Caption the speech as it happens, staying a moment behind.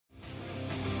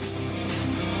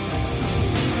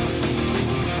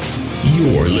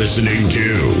You're listening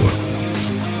to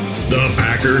the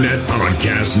Packernet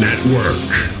Podcast Network.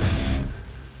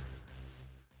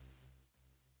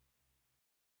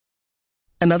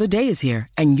 Another day is here,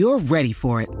 and you're ready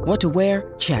for it. What to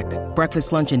wear? Check.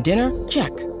 Breakfast, lunch, and dinner?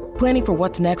 Check. Planning for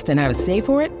what's next and how to save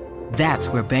for it? That's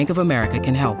where Bank of America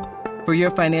can help. For your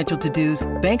financial to-dos,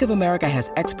 Bank of America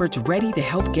has experts ready to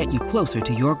help get you closer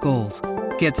to your goals.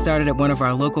 Get started at one of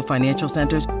our local financial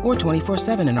centers or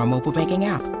 24/7 in our mobile banking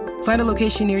app. Find a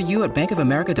location near you at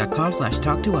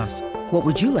bankofamerica.com/talktous. What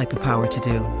would you like the power to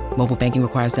do? Mobile banking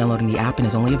requires downloading the app and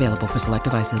is only available for select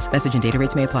devices. Message and data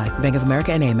rates may apply. Bank of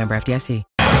America N.A., member FDIC.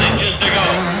 Inches to go.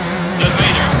 The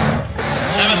Vader.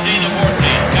 17 to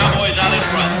 14. Cowboys out in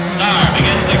front. Starr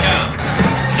begins to count.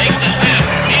 Takes the snap.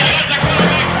 He's got the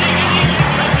quarterback taking it.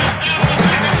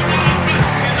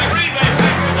 And the Green Bay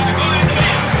Packers are going to be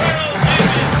world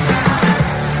champions.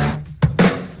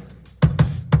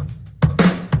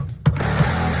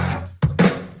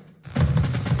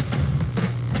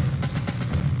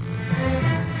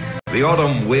 The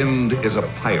autumn wind is a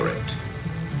pirate,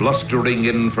 blustering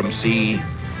in from sea.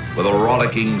 With a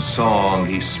rollicking song,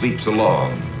 he sweeps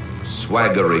along,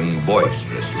 swaggering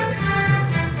boisterously.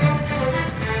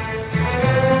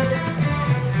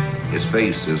 His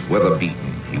face is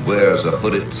weather-beaten. He wears a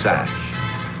hooded sash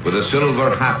with a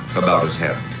silver hat about his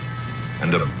head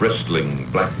and a bristling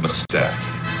black mustache.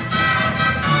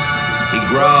 He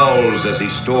growls as he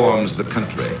storms the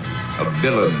country, a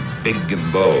villain big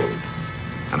and bold,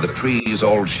 and the trees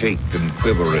all shake and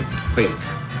quiver and quake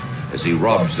as he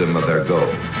robs them of their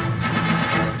gold.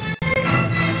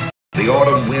 The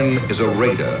autumn wind is a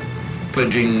raider,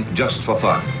 pledging just for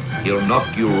fun. He'll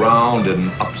knock you round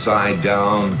and upside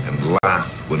down and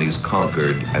laugh when he's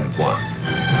conquered and won.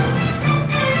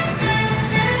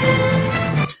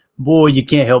 Boy, you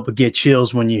can't help but get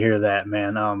chills when you hear that,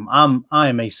 man. I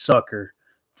am a sucker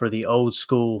for the old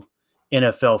school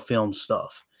NFL film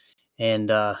stuff.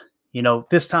 And,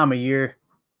 this time of year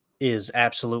is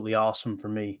absolutely awesome for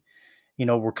me.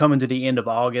 We're coming to the end of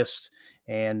August,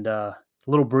 and a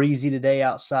little breezy today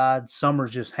outside.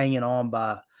 Summer's just hanging on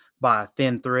by a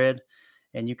thin thread,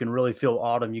 and you can really feel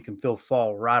autumn. You can feel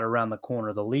fall right around the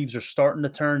corner. The leaves are starting to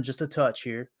turn just a touch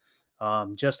here,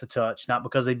 just a touch, not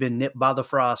because they've been nipped by the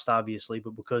frost, obviously,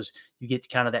 but because you get to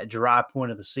kind of that dry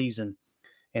point of the season,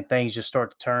 and things just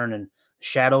start to turn, and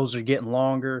shadows are getting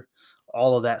longer,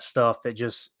 all of that stuff that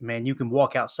just, man, you can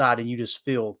walk outside and you just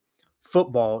feel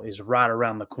football is right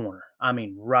around the corner. I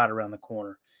mean, right around the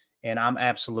corner. And I'm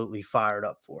absolutely fired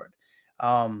up for it.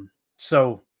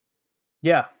 So,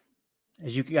 yeah,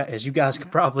 as you guys can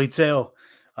probably tell,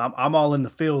 I'm all in the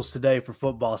fields today for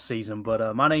football season.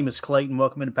 But my name is Clayton.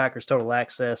 Welcome into Packers Total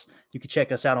Access. You can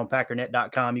check us out on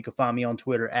Packernet.com. You can find me on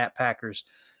Twitter at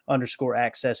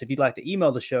Packers_access. If you'd like to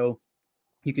email the show,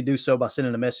 you can do so by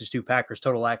sending a message to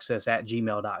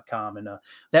PackersTotalAccess@gmail.com. And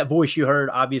that voice you heard,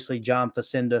 obviously, John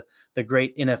Facenda, the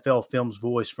great NFL Films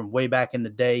voice from way back in the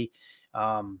day.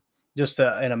 Just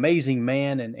an amazing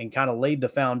man and kind of laid the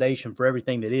foundation for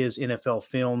everything that is NFL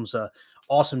Films.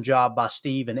 Awesome job by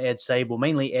Steve and Ed Sable,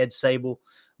 mainly Ed Sable,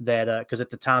 that because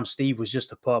at the time Steve was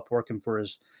just a pup working for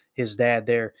his dad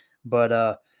there.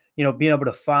 But, being able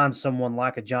to find someone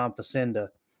like a John Facenda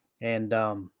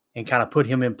and kind of put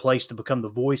him in place to become the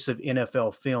voice of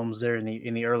NFL Films there in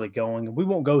the early going. And we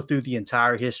won't go through the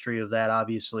entire history of that,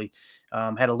 obviously.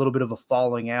 Had a little bit of a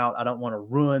falling out. I don't want to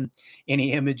ruin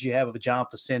any image you have of John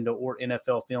Facenda or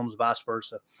NFL Films, vice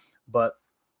versa. But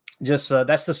just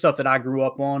that's the stuff that I grew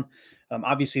up on.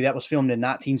 Obviously, that was filmed in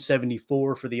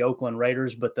 1974 for the Oakland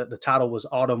Raiders, but the title was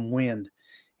Autumn Wind.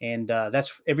 And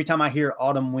that's every time I hear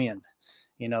Autumn Wind,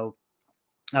 I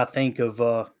think of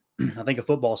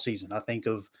football season. I think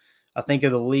of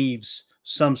the leaves,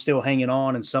 some still hanging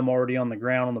on and some already on the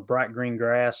ground on the bright green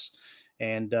grass,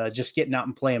 and just getting out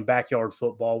and playing backyard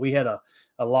football. We had a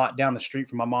lot down the street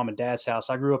from my mom and dad's house.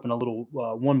 I grew up in a little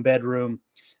one-bedroom,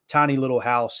 tiny little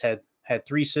house, had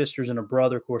three sisters and a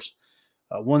brother. Of course,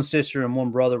 one sister and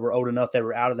one brother were old enough they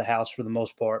were out of the house for the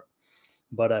most part,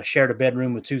 but shared a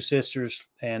bedroom with two sisters.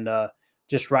 And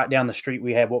just right down the street,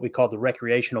 we had what we called the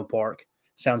recreational park.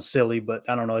 Sounds silly, but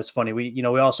I don't know. It's funny. We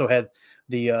also had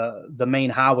the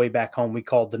main highway back home we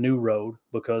called the New Road,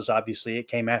 because obviously it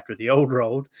came after the old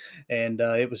road, and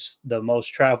it was the most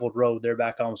traveled road there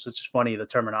back home. So it's just funny the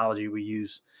terminology we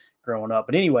use growing up.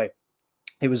 But anyway,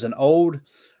 it was an old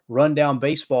rundown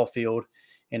baseball field.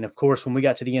 And of course, when we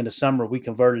got to the end of summer, we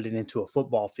converted it into a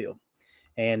football field,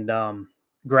 and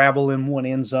gravel in one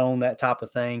end zone, that type of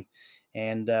thing.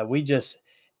 And we just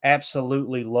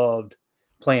absolutely loved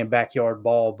playing backyard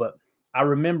ball. But I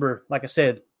remember, like I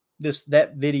said,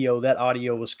 that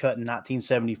audio was cut in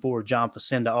 1974, John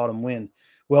Facenda Autumn Wind,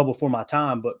 well before my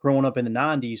time. But growing up in the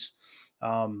 90s,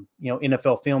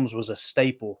 NFL Films was a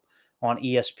staple on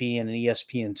ESPN and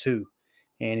ESPN2.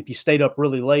 And if you stayed up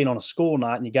really late on a school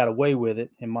night and you got away with it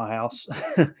in my house,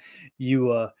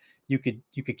 you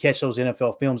could catch those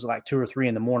NFL Films at like 2 or 3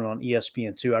 in the morning on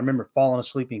ESPN2. I remember falling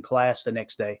asleep in class the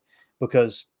next day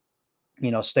because,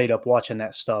 stayed up watching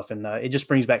that stuff. And it just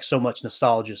brings back so much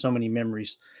nostalgia, so many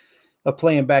memories of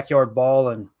playing backyard ball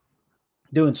and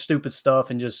doing stupid stuff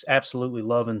and just absolutely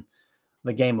loving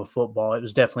the game of football. It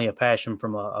was definitely a passion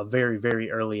from a very,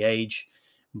 very early age.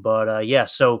 But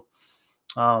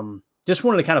just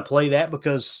wanted to kind of play that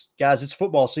because, guys, it's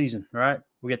football season, right?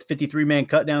 We got the 53-man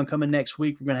cutdown coming next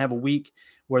week. We're going to have a week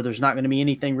where there's not going to be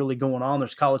anything really going on.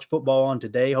 There's college football on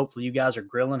today. Hopefully you guys are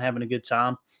grilling, having a good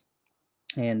time,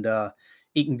 and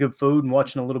eating good food and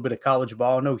watching a little bit of college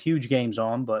ball. No huge games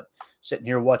on, but sitting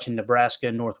here watching Nebraska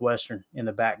and Northwestern in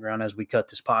the background as we cut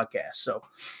this podcast. So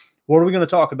what are we going to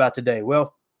talk about today?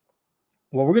 Well,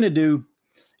 what we're going to do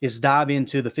is dive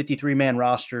into the 53-man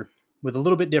roster with a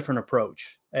little bit different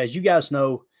approach. As you guys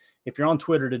know, if you're on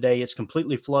Twitter today, it's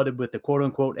completely flooded with the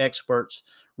quote-unquote experts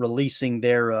releasing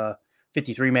their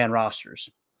 53-man rosters.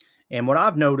 And what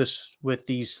I've noticed with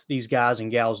these guys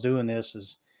and gals doing this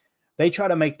is they try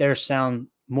to make theirs sound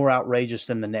more outrageous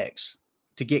than the next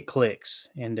to get clicks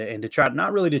and to try,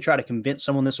 not really to try to convince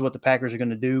someone this is what the Packers are going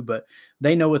to do, but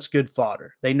they know it's good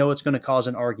fodder. They know it's going to cause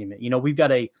an argument. We've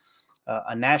got a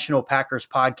national Packers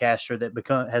podcaster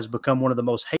that has become one of the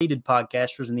most hated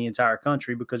podcasters in the entire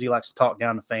country because he likes to talk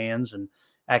down to fans and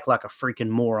act like a freaking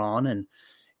moron.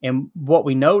 And what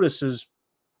we notice is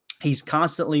he's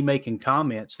constantly making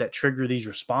comments that trigger these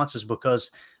responses because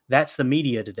that's the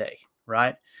media today,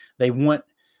 right? They want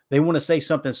to say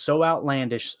something so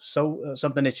outlandish,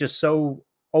 something that's just so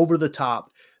over the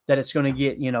top that it's going to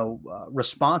get,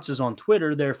 responses on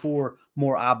Twitter, therefore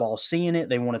more eyeballs seeing it.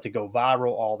 They want it to go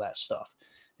viral, all that stuff.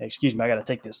 Excuse me, I got to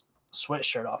take this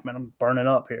sweatshirt off, man. I'm burning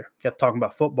up here. Got talking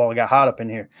about football. I got hot up in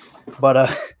here. But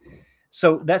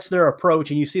so that's their approach,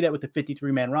 and you see that with the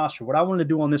 53-man roster. What I want to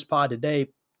do on this pod today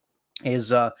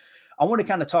is I want to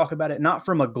kind of talk about it not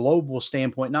from a global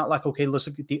standpoint, not like, okay, let's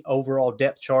look at the overall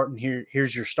depth chart and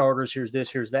here's your starters, here's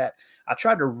this, here's that. I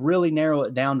tried to really narrow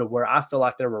it down to where I feel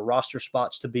like there were roster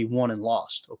spots to be won and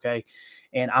lost, okay?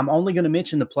 And I'm only going to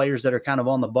mention the players that are kind of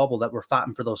on the bubble that were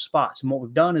fighting for those spots. And what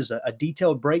we've done is a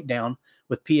detailed breakdown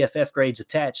with PFF grades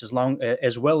attached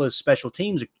as well as special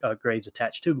teams grades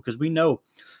attached too, because we know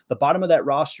the bottom of that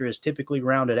roster is typically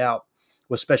rounded out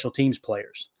with special teams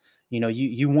players.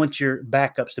 You want your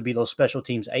backups to be those special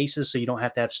teams aces, so you don't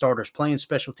have to have starters playing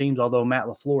special teams, although Matt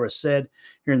LaFleur has said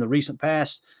here in the recent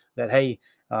past that, hey,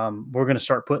 we're going to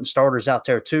start putting starters out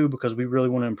there too because we really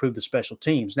want to improve the special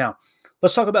teams. Now,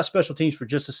 let's talk about special teams for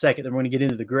just a second, then we're going to get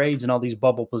into the grades and all these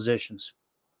bubble positions.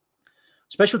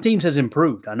 Special teams has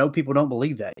improved. I know people don't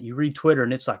believe that. You read Twitter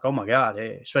and it's like, oh my God,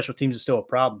 hey, special teams is still a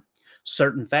problem.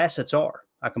 Certain facets are.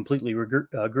 I completely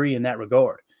agree in that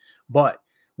regard. But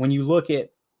when you look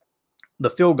at the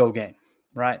field goal game,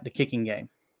 right? The kicking game.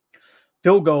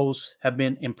 Field goals have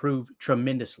been improved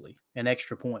tremendously and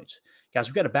extra points. Guys,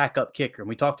 we've got a backup kicker, and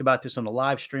we talked about this on the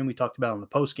live stream. We talked about it on the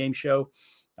post-game show.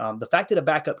 The fact that a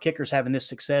backup kicker is having this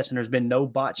success and there's been no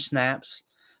botched snaps,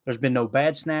 there's been no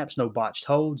bad snaps, no botched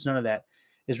holds, none of that,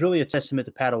 is really a testament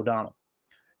to Pat O'Donnell.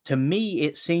 To me,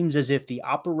 it seems as if the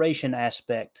operation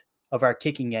aspect of our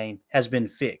kicking game has been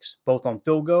fixed, both on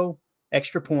field goal,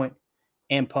 extra point,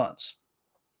 and punts.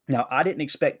 Now, I didn't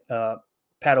expect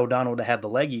Pat O'Donnell to have the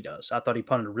leg he does. I thought he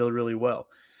punted really, really well.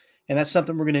 And that's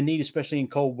something we're going to need, especially in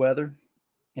cold weather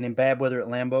and in bad weather at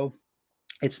Lambeau.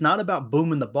 It's not about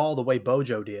booming the ball the way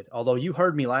Bojo did. Although you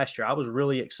heard me last year, I was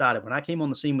really excited. When I came on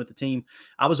the scene with the team,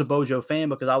 I was a Bojo fan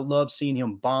because I love seeing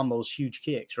him bomb those huge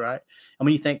kicks, right? And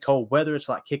when you think cold weather, it's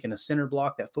like kicking a center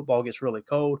block. That football gets really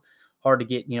cold, hard to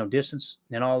get, distance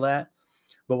and all that.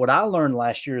 But what I learned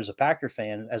last year as a Packer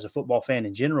fan, as a football fan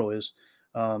in general, is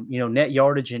net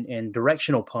yardage and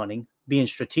directional punting, being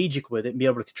strategic with it and be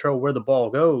able to control where the ball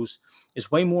goes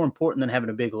is way more important than having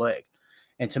a big leg.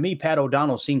 And to me, Pat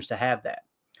O'Donnell seems to have that.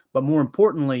 But more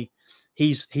importantly,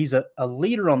 he's a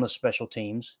leader on the special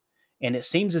teams, and it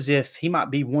seems as if he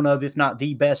might be one of, if not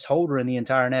the best holder in the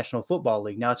entire National Football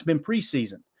League. Now, it's been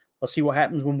preseason. Let's see what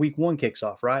happens when week 1 kicks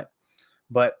off, right?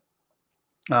 But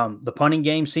the punting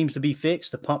game seems to be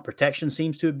fixed. The punt protection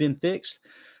seems to have been fixed.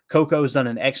 Coco has done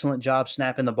an excellent job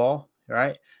snapping the ball,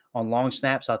 right? on long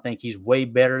snaps. I think he's way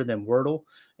better than Wordle.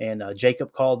 And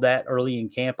Jacob called that early in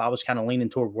camp. I was kind of leaning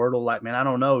toward Wordle. Like, man, I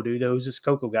don't know, dude. Who's this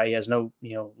Coco guy? He has no,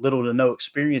 little to no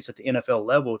experience at the NFL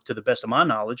level, to the best of my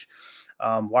knowledge.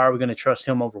 Why are we going to trust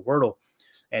him over Wordle?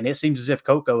 And it seems as if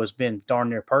Coco has been darn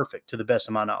near perfect, to the best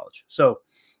of my knowledge. So,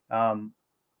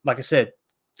 like I said,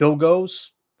 field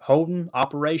goals, holding,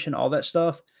 operation, all that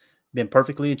stuff, been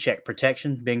perfectly in check.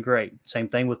 Protection, been great. Same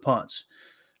thing with punts.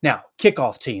 Now,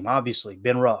 kickoff team, obviously,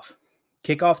 been rough.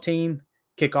 Kickoff team,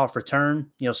 kickoff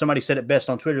return. Somebody said it best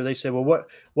on Twitter. They said, well,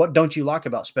 what don't you like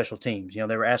about special teams? They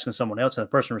were asking someone else, and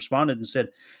the person responded and said,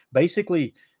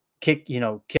 basically,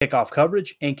 kickoff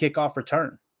coverage and kickoff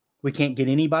return. We can't get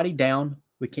anybody down.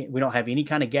 We don't have any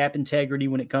kind of gap integrity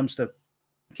when it comes to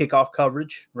kickoff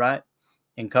coverage, right?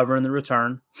 And covering the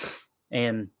return.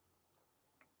 And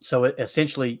so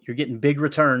essentially you're getting big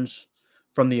returns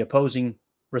from the opposing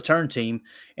return team.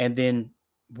 And then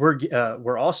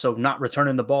we're also not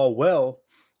returning the ball well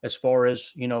as far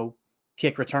as,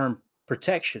 kick return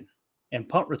protection and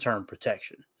punt return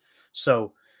protection.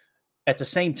 So at the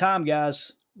same time,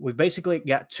 guys, we basically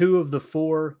got 2 of the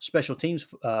 4 special teams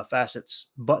facets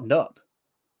buttoned up.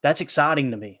 That's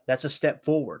exciting to me. That's a step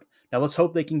forward. Now, let's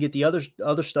hope they can get the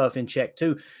other stuff in check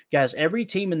too. Guys, every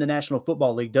team in the National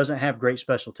Football League doesn't have great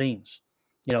special teams.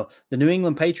 The New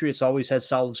England Patriots always had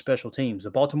solid special teams. The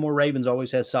Baltimore Ravens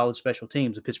always had solid special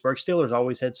teams. The Pittsburgh Steelers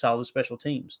always had solid special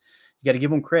teams. You got to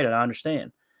give them credit, I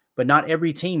understand. But not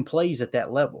every team plays at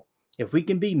that level. If we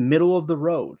can be middle of the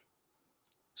road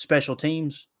special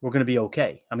teams, we're going to be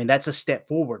okay. I mean, that's a step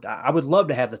forward. I would love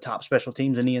to have the top special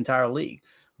teams in the entire league,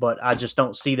 but I just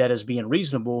don't see that as being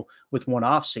reasonable with one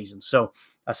off season. So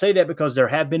I say that because there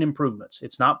have been improvements.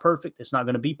 It's not perfect. It's not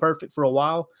going to be perfect for a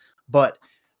while, but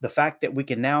the fact that we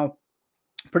can now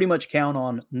pretty much count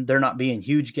on there not being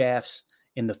huge gaffes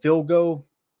in the field goal,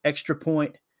 extra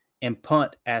point, and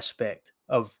punt aspect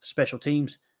of special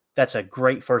teams, that's a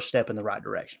great first step in the right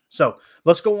direction. So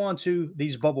let's go on to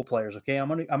these bubble players, okay? I'm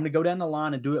gonna go down the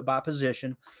line and do it by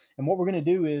position. And what we're going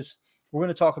to do is we're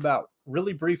going to talk about,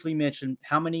 really briefly mention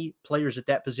how many players at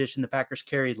that position the Packers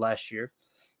carried last year.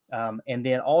 And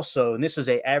then also, and this is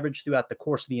an average throughout the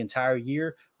course of the entire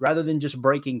year, rather than just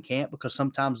breaking camp, because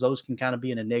sometimes those can kind of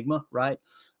be an enigma, right?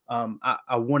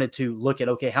 I wanted to look at,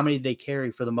 okay, how many did they carry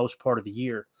for the most part of the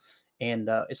year? And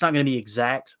it's not going to be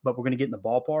exact, but we're going to get in the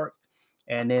ballpark.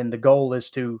 And then the goal is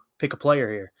to pick a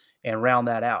player here and round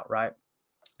that out, right?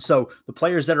 So the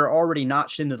players that are already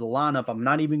notched into the lineup, I'm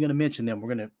not even going to mention them.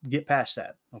 We're going to get past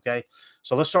that, okay?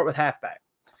 So let's start with halfback.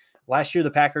 Last year, the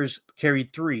Packers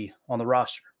carried 3 on the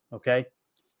roster, okay?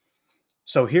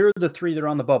 So here are the 3 that are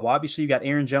on the bubble. Obviously, you got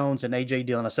Aaron Jones and A.J.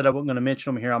 Dillon. I said I wasn't going to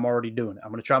mention them here. I'm already doing it.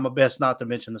 I'm going to try my best not to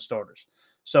mention the starters.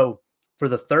 So for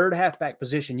the third halfback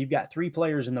position, you've got 3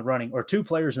 players in the running, or 2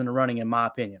 players in the running, in my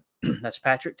opinion. That's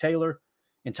Patrick Taylor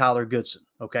and Tyler Goodson,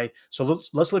 okay? So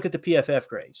let's look at the PFF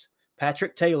grades.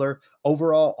 Patrick Taylor,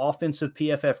 overall offensive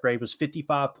PFF grade was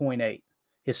 55.8.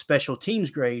 His special teams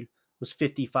grade was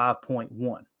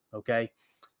 55.1, okay?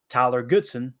 Tyler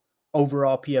Goodson,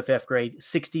 overall PFF grade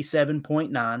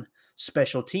 67.9.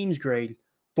 Special teams grade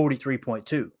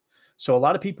 43.2. So a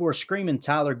lot of people are screaming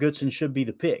Tyler Goodson should be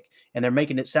the pick, and they're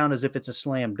making it sound as if it's a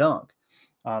slam dunk.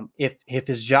 If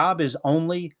his job is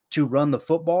only to run the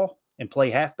football and play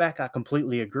halfback, I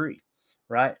completely agree,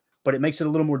 right? But it makes it a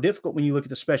little more difficult when you look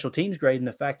at the special teams grade and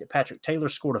the fact that Patrick Taylor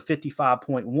scored a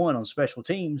 55.1 on special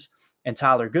teams and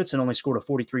Tyler Goodson only scored a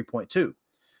 43.2.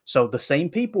 So the same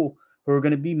people who are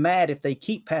going to be mad if they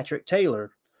keep Patrick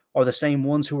Taylor are the same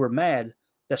ones who are mad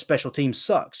that special teams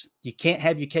sucks. You can't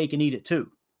have your cake and eat it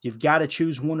too. You've got to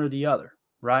choose one or the other,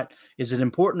 right? Is it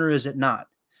important or is it not?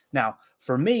 Now,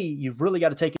 for me, you've really got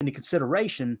to take into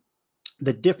consideration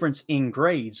the difference in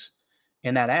grades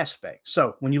in that aspect.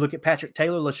 So when you look at Patrick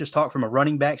Taylor, let's just talk from a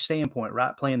running back standpoint,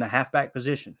 right? Playing the halfback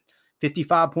position.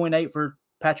 55.8 for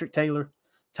Patrick Taylor.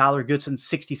 Tyler Goodson,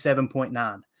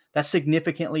 67.9. That's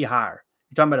significantly higher.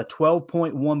 You're talking about a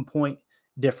 12.1 point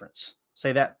difference.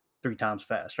 Say that 3 times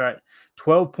fast, right?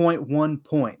 12.1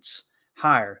 points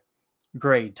higher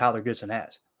grade Tyler Goodson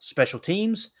has. Special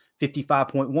teams,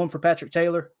 55.1 for Patrick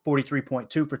Taylor,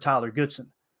 43.2 for Tyler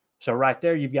Goodson. So right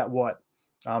there, you've got what?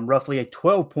 Roughly a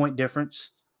 12-point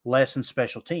difference less in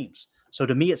special teams. So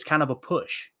to me, it's kind of a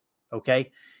push,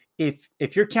 okay?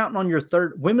 If you're counting on your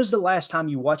third, when was the last time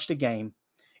you watched a game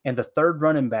and the third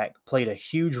running back played a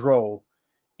huge role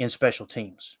in special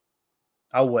teams?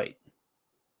 I'll wait.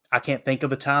 I can't think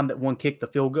of a time that one kicked the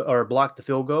field goal or blocked the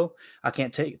field goal. I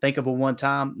can't think of a one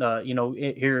time,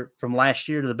 here from last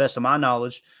year, to the best of my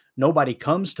knowledge, nobody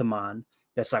comes to mind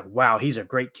that's like, wow, he's a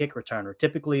great kick returner.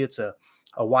 Typically, it's a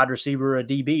wide receiver or a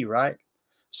DB, right?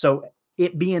 So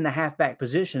it being the halfback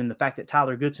position and the fact that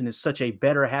Tyler Goodson is such a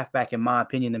better halfback, in my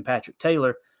opinion, than Patrick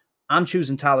Taylor, I'm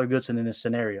choosing Tyler Goodson in this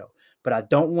scenario. But I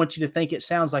don't want you to think it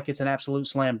sounds like it's an absolute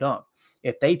slam dunk.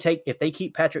 If they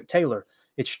keep Patrick Taylor,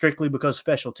 it's strictly because of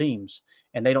special teams,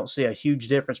 and they don't see a huge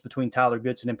difference between Tyler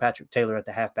Goodson and Patrick Taylor at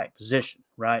the halfback position,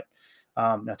 right?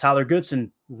 Now, Tyler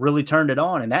Goodson really turned it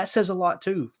on, and that says a lot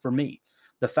too for me.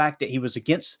 The fact that he was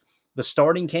against the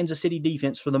starting Kansas City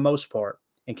defense for the most part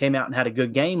and came out and had a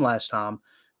good game last time.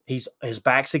 His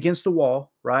back's against the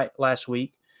wall, right, last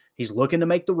week. He's looking to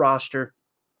make the roster,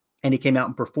 and he came out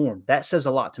and performed. That says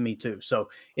a lot to me too. So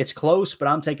it's close, but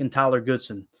I'm taking Tyler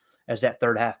Goodson as that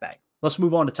third halfback. Let's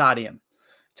move on to tight end.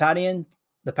 Tight end,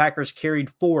 the Packers carried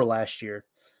 4 last year.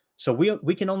 So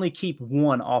we can only keep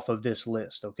 1 off of this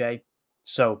list, okay?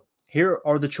 So here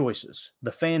are the choices.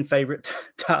 The fan favorite,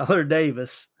 Tyler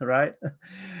Davis, right?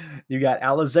 You got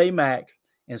Alizé Mack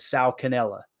and Sal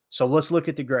Cannella. So let's look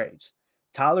at the grades.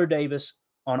 Tyler Davis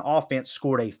on offense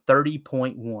scored a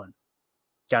 30.1.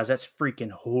 Guys, that's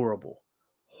freaking horrible.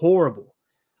 Horrible.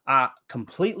 I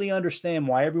completely understand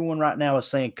why everyone right now is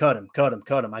saying cut him.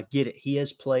 I get it. He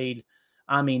has played,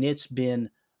 I mean, it's been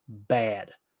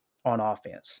bad on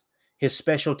offense. His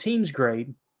special teams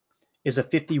grade is a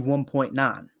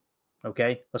 51.9.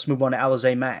 Okay, let's move on to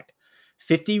Alizé Mack.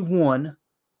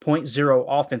 51.0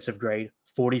 offensive grade,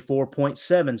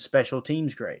 44.7 special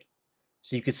teams grade.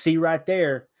 So you can see right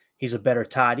there, he's a better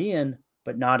tight end,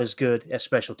 but not as good as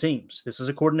special teams. This is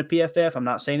according to PFF. I'm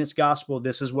not saying it's gospel.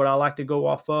 This is what I like to go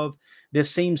off of.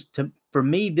 For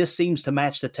me, this seems to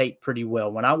match the tape pretty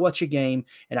well. When I watch a game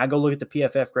and I go look at the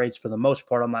PFF grades for the most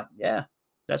part, I'm like, yeah,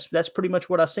 that's pretty much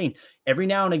what I've seen. Every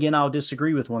now and again, I'll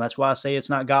disagree with one. That's why I say it's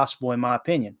not gospel in my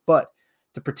opinion. But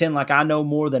to pretend like I know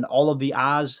more than all of the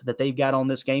eyes that they've got on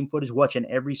this game footage, watching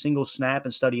every single snap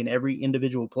and studying every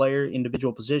individual player,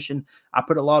 individual position, I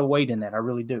put a lot of weight in that. I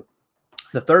really do.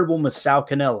 The third one was Sal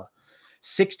Cannella,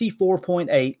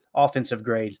 64.8 offensive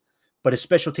grade, but his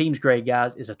special teams grade,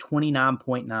 guys, is a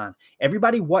 29.9.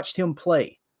 Everybody watched him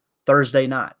play Thursday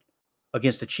night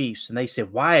against the Chiefs, and they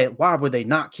said, why would they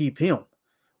not keep him?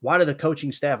 Why do the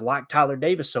coaching staff like Tyler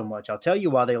Davis so much? I'll tell you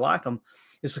why they like him.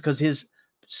 It's because his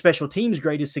special teams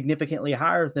grade is significantly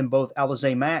higher than both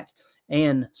Alizé Mack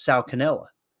and Sal Cannella.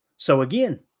 So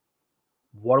again,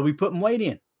 what are we putting weight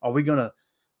in? Are we going to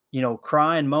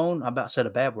cry and moan? I about said a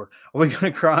bad word. Are we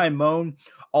going to cry and moan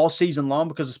all season long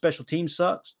because the special team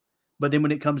sucks? But then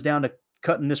when it comes down to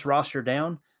cutting this roster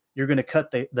down, you're going to cut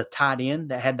the tight end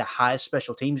that had the highest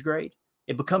special teams grade.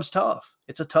 It becomes tough.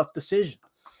 It's a tough decision.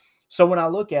 So when I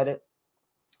look at it,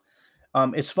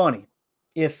 it's funny.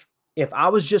 If I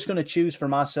was just going to choose for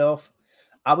myself,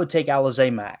 I would take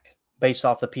Alizé Mack based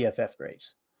off the PFF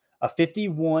grades. A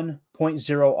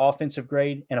 51.0 offensive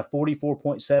grade and a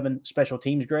 44.7 special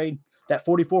teams grade. That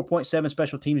 44.7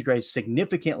 special teams grade is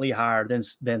significantly higher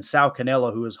than Sal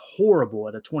Cannella, who is horrible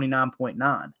at a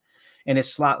 29.9, and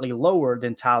it's slightly lower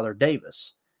than Tyler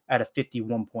Davis at a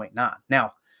 51.9.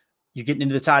 Now, you're getting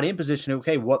into the tight end position.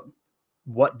 Okay,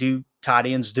 what do tight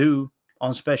ends do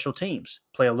on special teams?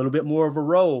 Play a little bit more of a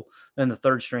role than the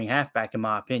third string halfback, in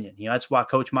my opinion. That's why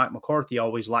Coach Mike McCarthy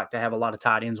always liked to have a lot of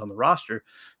tight ends on the roster,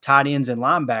 tight ends and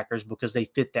linebackers, because they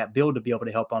fit that bill to be able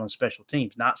to help on special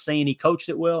teams. Not saying he coached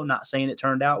it well, not saying it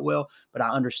turned out well, but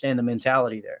I understand the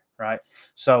mentality there, right?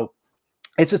 So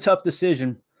it's a tough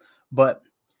decision, but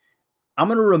I'm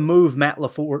going to remove Matt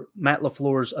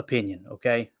LaFleur's opinion,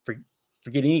 okay?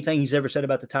 Forget anything he's ever said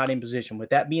about the tight end position. With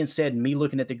that being said, and me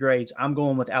looking at the grades, I'm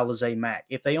going with Alizé Mack.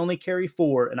 If they only carry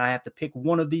 4 and I have to pick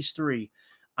one of these 3,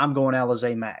 I'm going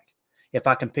Alizé Mack. If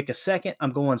I can pick a second,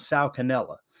 I'm going Sal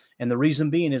Cannella. And the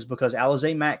reason being is because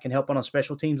Alizé Mack can help on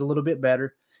special teams a little bit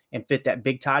better and fit that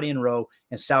big tight end role,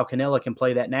 and Sal Cannella can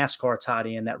play that NASCAR tight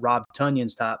end, that Rob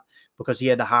Tunyon's type, because he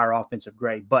had the higher offensive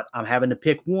grade. But I'm having to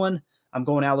pick one. I'm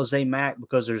going Alizé Mack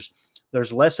because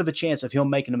there's less of a chance of him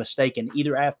making a mistake in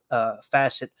either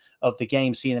facet of the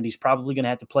game, seeing that he's probably going to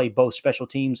have to play both special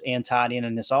teams and tight end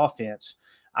in this offense.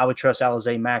 I would trust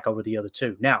Alizé Mack over the other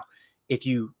 2. Now,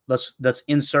 let's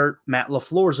insert Matt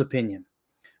LaFleur's opinion.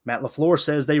 Matt LaFleur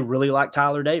says they really like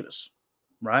Tyler Davis,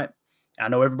 right? I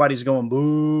know everybody's going,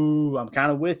 boo, I'm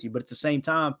kind of with you. But at the same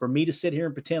time, for me to sit here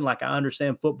and pretend like I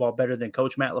understand football better than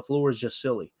Coach Matt LaFleur is just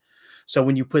silly. So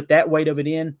when you put that weight of it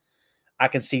in, I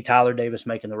can see Tyler Davis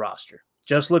making the roster.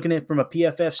 Just looking at it from a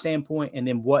PFF standpoint and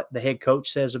then what the head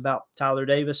coach says about Tyler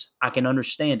Davis, I can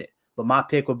understand it. But my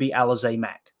pick would be Alizé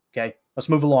Mack. Okay, let's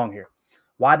move along here.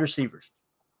 Wide receivers.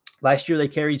 Last year they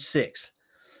carried 6.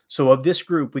 So of this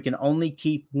group, we can only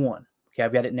keep 1. Okay,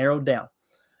 I've got it narrowed down.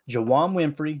 Juwan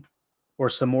Winfrey or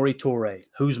Samori Toure?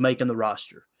 Who's making the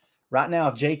roster? Right now,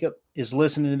 if Jacob is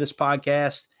listening to this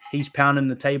podcast, he's pounding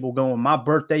the table going, my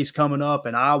birthday's coming up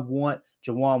and I want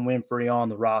Juwan Winfrey on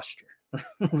the roster,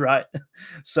 right?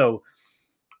 So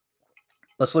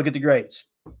let's look at the grades.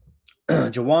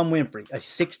 Juwan Winfrey, a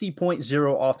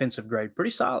 60.0 offensive grade. Pretty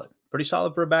solid. Pretty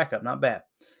solid for a backup. Not bad.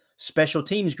 Special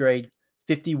teams grade,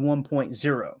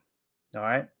 51.0. All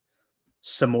right.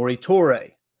 Samori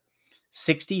Toure,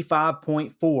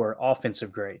 65.4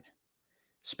 offensive grade.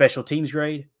 Special teams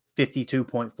grade,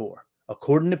 52.4.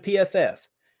 According to PFF,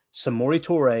 Samori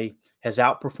Toure has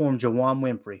outperformed Juwan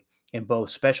Winfrey in both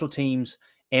special teams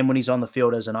and when he's on the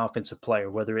field as an offensive player,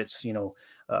 whether it's,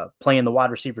 playing the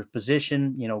wide receiver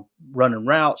position, running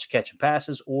routes, catching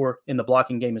passes, or in the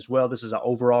blocking game as well. This is an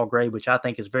overall grade, which I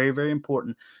think is very, very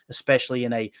important, especially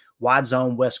in a wide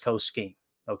zone West Coast scheme,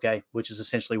 okay, which is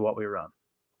essentially what we run.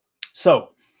 So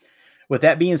with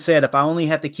that being said, if I only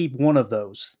have to keep one of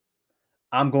those,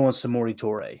 I'm going Samori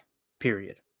Toure,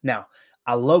 period. Now,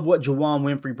 I love what Juwan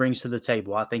Winfrey brings to the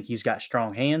table. I think he's got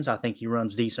strong hands. I think he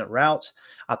runs decent routes.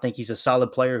 I think he's a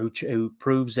solid player who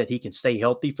proves that he can stay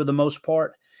healthy for the most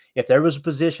part. If there was a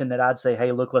position that I'd say,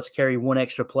 hey, look, let's carry one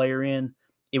extra player in,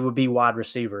 it would be wide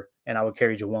receiver, and I would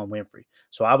carry Juwan Winfrey.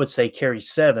 So I would say carry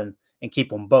 7 and keep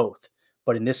them both.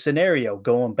 But in this scenario,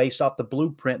 going based off the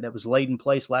blueprint that was laid in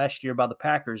place last year by the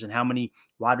Packers and how many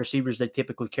wide receivers they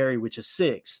typically carry, which is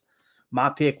 6, my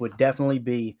pick would definitely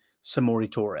be Samori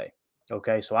Toure.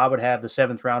 Okay, so I would have the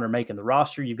 7th rounder making the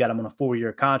roster. You've got him on a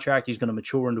 4-year contract. He's going to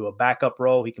mature into a backup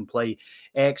role. He can play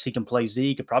X. He can play Z.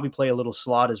 He could probably play a little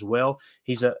slot as well.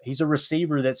 He's a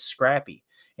receiver that's scrappy,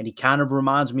 and he kind of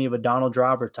reminds me of a Donald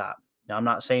Driver type. Now, I'm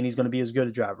not saying he's going to be as good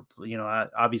as Driver.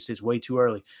 Obviously, it's way too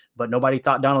early. But nobody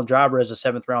thought Donald Driver as a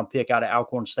 7th-round pick out of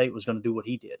Alcorn State was going to do what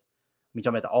he did.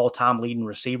 Talking about the all-time leading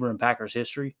receiver in Packers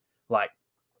history. Like,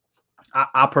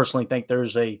 I personally think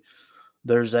there's a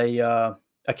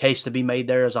case to be made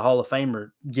there as a Hall of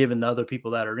Famer, given the other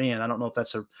people that are in. I don't know if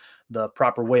that's the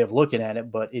proper way of looking at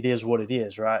it, but it is what it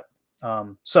is, right?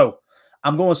 So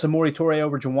I'm going Samori Toure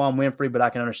over Juwan Winfrey, but I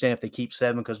can understand if they keep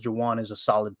 7 because Juwan is a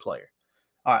solid player.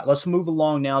 All right, let's move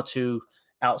along now to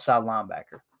outside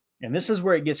linebacker. And this is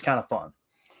where it gets kind of fun.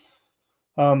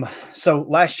 So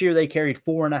last year they carried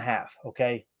 4.5,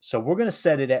 okay? So we're going to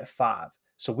set it at 5.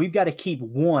 So we've got to keep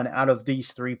 1 out of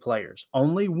these 3 players.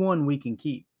 Only 1 we can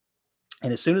keep.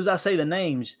 And as soon as I say the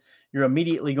names, you're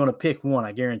immediately going to pick 1,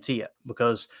 I guarantee it,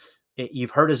 because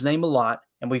you've heard his name a lot,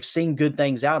 and we've seen good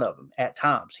things out of him at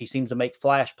times. He seems to make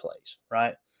flash plays,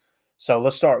 right? So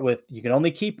let's start with, you can only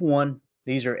keep 1.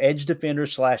 These are edge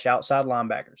defenders / outside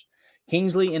linebackers.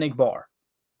 Kingsley Enagbare.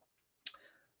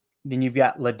 Then you've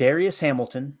got Ladarius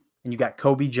Hamilton, and you've got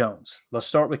Kobe Jones. Let's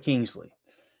start with Kingsley.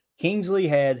 Kingsley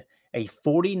had a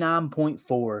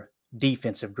 49.4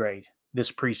 defensive grade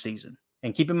this preseason.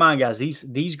 And keep in mind, guys,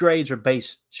 these grades are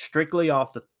based strictly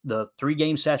off the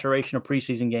 3-game saturation of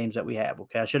preseason games that we have,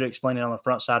 okay? I should have explained it on the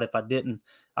front side. If I didn't,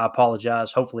 I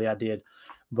apologize. Hopefully I did.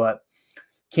 But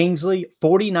Kingsley,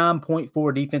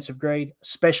 49.4 defensive grade,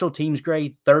 special teams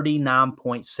grade,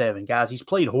 39.7. Guys, he's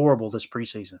played horrible this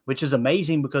preseason, which is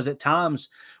amazing because at times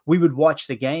we would watch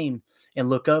the game and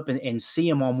look up and see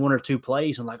him on 1 or 2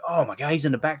 plays and like, oh my God, he's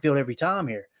in the backfield every time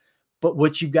here. But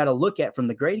what you've got to look at from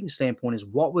the grading standpoint is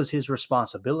what was his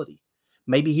responsibility?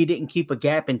 Maybe he didn't keep a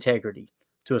gap integrity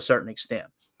to a certain extent.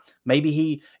 Maybe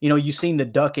he, you've seen the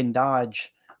duck and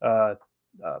dodge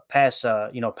pass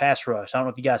rush. I don't know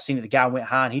if you guys seen it. The guy went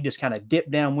high and he just kind of dipped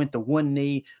down, went to one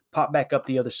knee, popped back up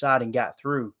the other side and got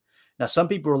through. Now, some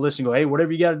people are listening and go, hey,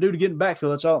 whatever you got to do to get in the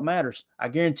backfield, that's all that matters. I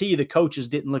guarantee you the coaches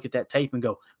didn't look at that tape and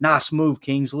go, nice move,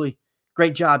 Kingsley.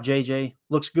 Great job, JJ.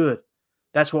 Looks good.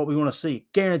 That's what we want to see.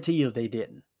 Guarantee you they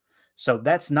didn't. So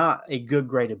that's not a good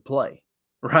graded play,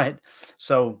 right?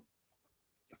 So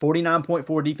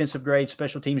 49.4 defensive grade,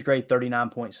 special teams grade,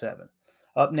 39.7.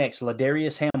 Up next,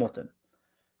 Ladarius Hamilton.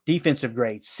 Defensive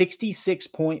grade,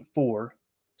 66.4.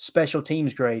 Special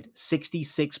teams grade,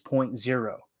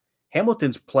 66.0.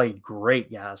 Hamilton's played great,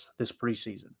 guys, this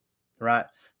preseason, right?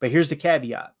 But here's the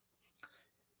caveat.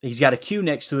 He's got a Q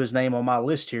next to his name on my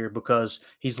list here because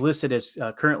he's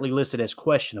currently listed as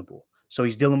questionable. So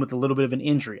he's dealing with a little bit of an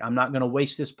injury. I'm not going to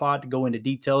waste this pod to go into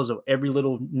details of every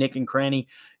little nick and cranny.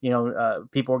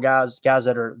 People are guys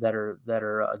that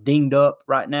are dinged up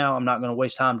right now. I'm not going to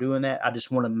waste time doing that. I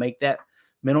just want to make that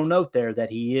mental note there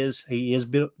that he is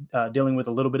dealing with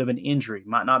a little bit of an injury.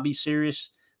 Might not be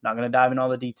serious. Not going to dive in all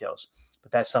the details,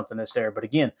 but that's something that's there. But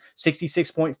again,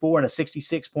 66.4 and a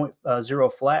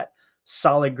 66.0 flat.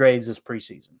 Solid grades this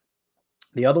preseason.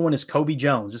 The other one is Kobe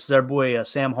Jones. This is our boy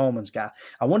Sam Holman's guy.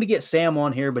 I wanted to get Sam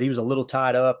on here, but he was a little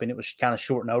tied up, and it was kind of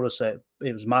short notice. It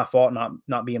was my fault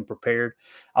not being prepared.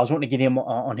 I was wanting to get him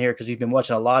on here because he's been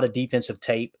watching a lot of defensive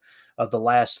tape of the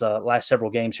last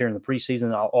several games here in the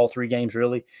preseason, all 3 games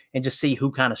really, and just see who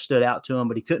kind of stood out to him.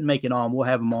 But he couldn't make it on. We'll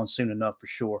have him on soon enough for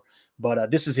sure. But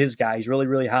this is his guy. He's really,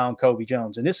 really high on Kobe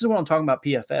Jones, and this is what I'm talking about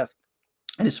PFF.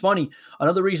 And it's funny,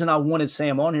 another reason I wanted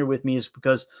Sam on here with me is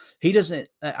because he doesn't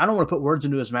 – I don't want to put words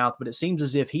into his mouth, but it seems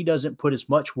as if he doesn't put as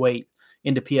much weight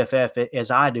into PFF as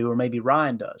I do, or maybe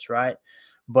Ryan does, right?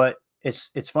 But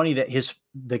it's funny that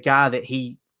the guy that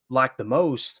he liked the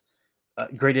most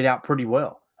graded out pretty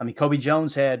well. I mean, Kobe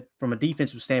Jones had, from a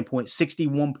defensive standpoint,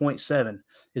 61.7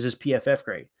 is his PFF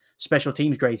grade. Special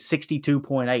teams grade,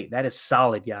 62.8. That is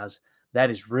solid, guys.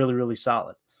 That is really, really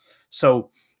solid.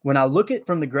 So – when I look at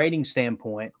from the grading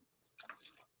standpoint,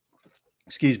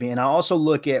 and I also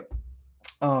look at,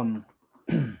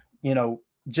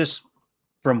 just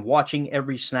from watching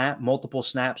every snap, multiple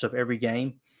snaps of every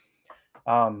game,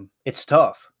 it's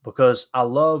tough because I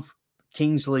love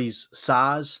Kingsley's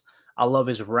size. I love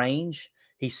his range.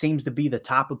 He seems to be the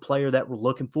type of player that we're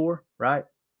looking for, right?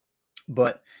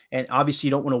 And obviously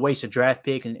you don't want to waste a draft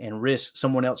pick and risk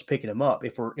someone else picking him up.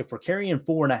 If we're carrying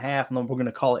 4.5, and then we're going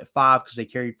to call it 5 because they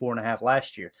carried 4.5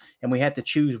 last year, and we have to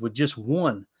choose with just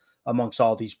one amongst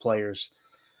all these players,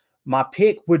 my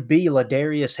pick would be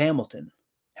Ladarius Hamilton.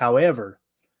 However,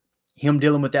 him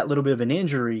dealing with that little bit of an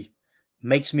injury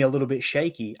makes me a little bit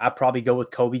shaky. I'd probably go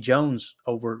with Kobe Jones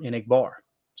over Enigbar.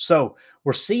 So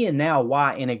we're seeing now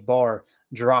why Enigbar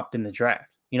dropped in the draft.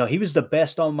 He was the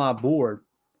best on my board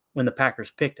when the Packers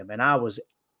picked him. And I was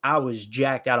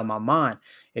jacked out of my mind.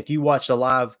 If you watched a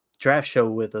live draft show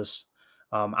with us,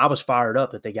 I was fired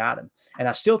up that they got him. And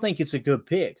I still think it's a good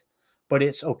pick, but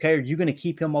it's okay. Are you going to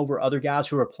keep him over other guys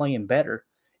who are playing better?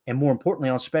 And more importantly,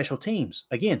 on special teams.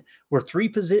 Again, we're three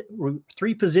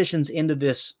positions into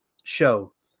this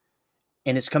show,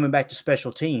 and it's coming back to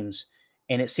special teams.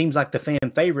 And it seems like the fan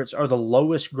favorites are the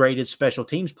lowest graded special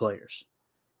teams players.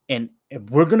 And if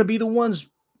we're going to be the ones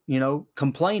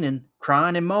complaining,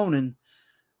 crying and moaning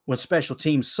when special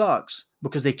teams sucks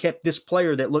because they kept this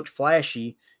player that looked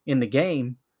flashy in the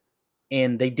game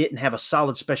and they didn't have a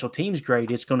solid special teams grade,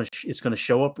 it's going to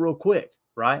show up real quick,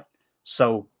 right?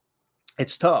 So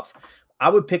it's tough. I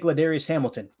would pick Ladarius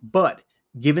Hamilton, but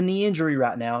given the injury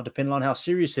right now, depending on how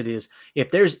serious it is,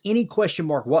 if there's any question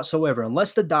mark whatsoever,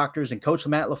 unless the doctors and Coach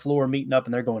Matt LaFleur are meeting up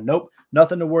and they're going, nope,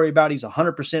 nothing to worry about, he's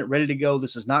 100% ready to go,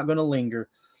 this is not going to linger,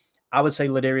 I would say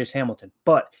Ladarius Hamilton.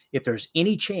 But if there's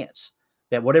any chance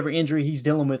that whatever injury he's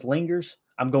dealing with lingers,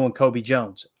 I'm going Kobe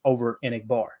Jones over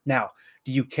Enigbar. Now,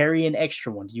 do you carry an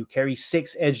extra one? Do you carry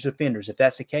 6 edge defenders? If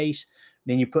that's the case,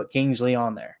 then you put Kingsley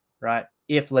on there, right?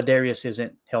 If Ladarius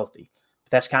isn't healthy.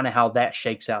 But that's kind of how that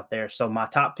shakes out there. So my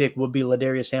top pick would be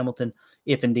Ladarius Hamilton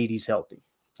if indeed he's healthy.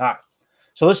 All right.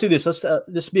 So let's do this. This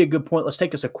will be a good point. Let's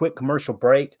take us a quick commercial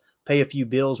break, pay a few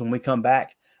bills. When we come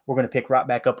back, we're going to pick right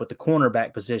back up with the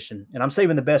cornerback position. And I'm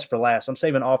saving the best for last. I'm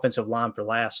saving offensive line for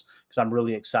last because I'm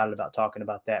really excited about talking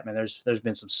about that. Man, there's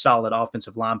been some solid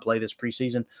offensive line play this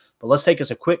preseason. But let's take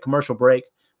us a quick commercial break.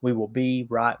 We will be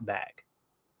right back.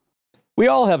 We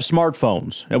all have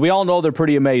smartphones, and we all know they're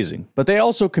pretty amazing. But they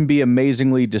also can be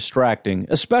amazingly distracting,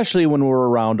 especially when we're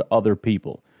around other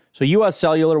people. So US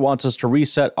Cellular wants us to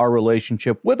reset our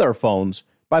relationship with our phones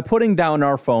by putting down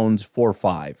our phones for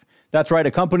 $5. That's right,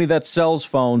 a company that sells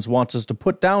phones wants us to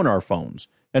put down our phones.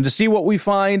 And to see what we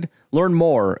find, learn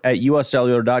more at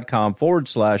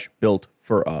uscellular.com/built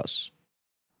for us.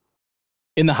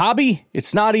 In the hobby,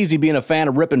 it's not easy being a fan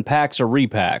of ripping packs or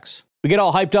repacks. We get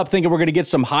all hyped up thinking we're going to get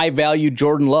some high-value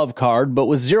Jordan Love card, but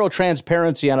with zero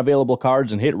transparency on available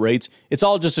cards and hit rates, it's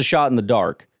all just a shot in the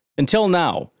dark. Until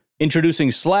now. Introducing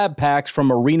slab packs from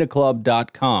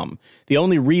arenaclub.com, the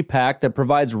only repack that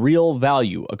provides real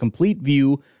value, a complete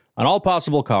view on all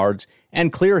possible cards,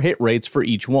 and clear hit rates for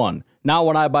each one. Now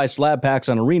when I buy slab packs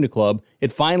on Arena Club,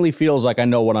 it finally feels like I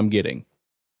know what I'm getting.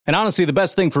 And honestly, the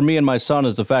best thing for me and my son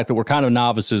is the fact that we're kind of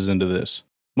novices into this.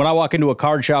 When I walk into a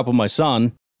card shop with my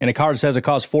son, and a card says it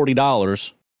costs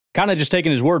 $40, kind of just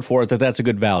taking his word for it that that's a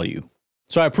good value.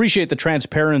 So I appreciate the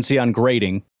transparency on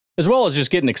grading, as well as just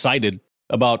getting excited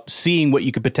about seeing what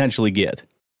you could potentially get.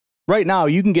 Right now,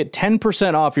 you can get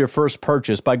 10% off your first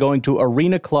purchase by going to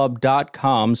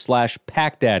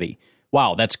arenaclub.com/packdaddy.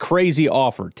 Wow, that's crazy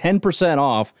offer. 10%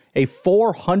 off a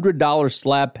 $400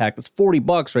 slab pack. That's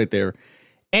 $40 right there.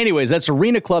 Anyways, that's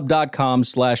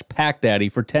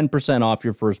arenaclub.com/packdaddy for 10% off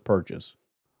your first purchase.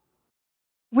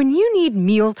 When you need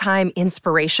mealtime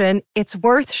inspiration, it's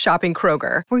worth shopping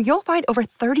Kroger, where you'll find over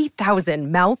 30,000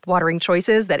 mouth-watering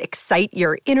choices that excite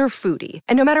your inner foodie.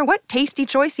 And no matter what tasty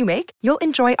choice you make, you'll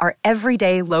enjoy our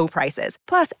everyday low prices,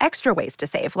 plus extra ways to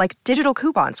save, like digital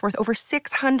coupons worth over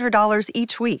 $600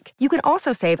 each week. You can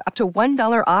also save up to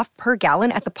 $1 off per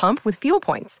gallon at the pump with fuel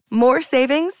points. More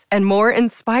savings and more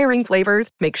inspiring flavors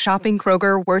make shopping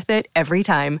Kroger worth it every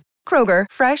time. Kroger,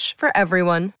 fresh for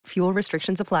everyone. Fuel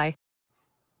restrictions apply.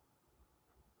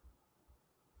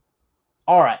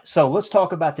 All right, so let's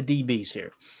talk about the DBs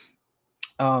here.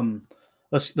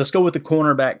 Let's go with the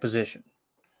cornerback position.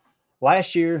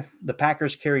 Last year, the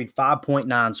Packers carried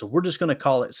 5.9, so we're just going to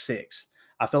call it 6.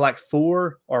 I feel like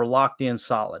 4 are locked in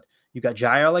solid. You got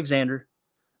Jaire Alexander,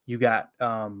 you got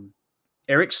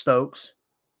Eric Stokes,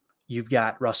 you've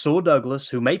got Rasul Douglas,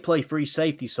 who may play free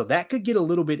safety, so that could get a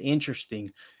little bit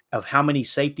interesting of how many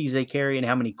safeties they carry and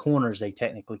how many corners they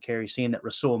technically carry, seeing that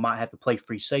Rasul might have to play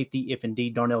free safety if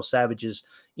indeed Darnell Savage's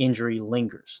injury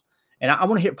lingers. And I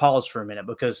want to hit pause for a minute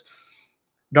because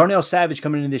Darnell Savage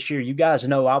coming into this year, you guys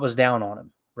know I was down on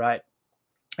him, right?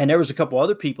 And there was a couple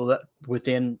other people that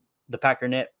within the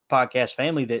Packernet podcast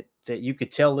family that you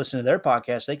could tell listen to their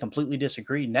podcast, they completely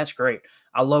disagreed, and that's great.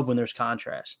 I love when there's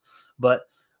contrast. But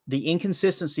the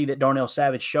inconsistency that Darnell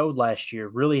Savage showed last year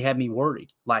really had me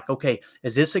worried. Like, okay,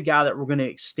 is this a guy that we're going to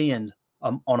extend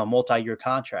on a multi-year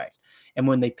contract? And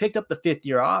when they picked up the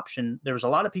 5th-year option, there was a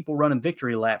lot of people running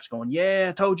victory laps going,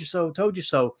 yeah, told you so, told you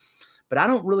so. But I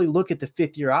don't really look at the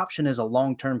 5th-year option as a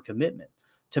long-term commitment.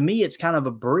 To me, it's kind of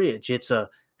a bridge. It's a,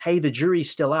 hey, the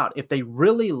jury's still out. If they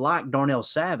really like Darnell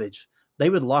Savage, they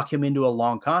would lock him into a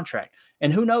long contract.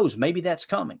 And who knows, maybe that's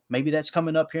coming. Maybe that's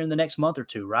coming up here in the next month or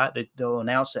two, right? They'll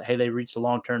announce that, hey, they reached a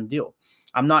long-term deal.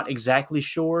 I'm not exactly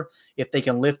sure if they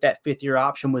can lift that 5th-year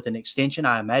option with an extension.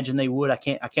 I imagine they would. I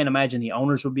can't imagine the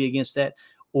owners would be against that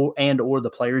or the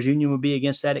players union would be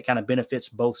against that. It kind of benefits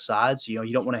both sides. You know,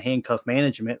 you don't want to handcuff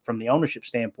management from the ownership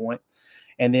standpoint.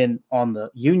 And then on the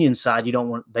union side,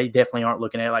 they definitely aren't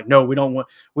looking at it like, no, we don't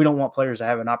want players to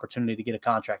have an opportunity to get a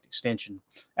contract extension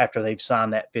after they've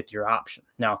signed that 5th-year option.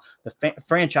 Now, the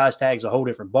franchise tag is a whole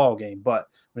different ballgame, but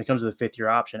when it comes to the 5th-year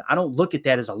option, I don't look at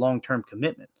that as a long-term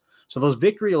commitment. So those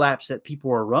victory laps that people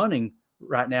are running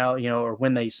right now, or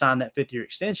when they sign that 5th-year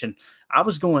extension, I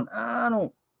was going, I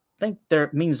don't think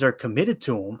that means they're committed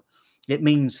to them. It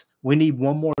means we need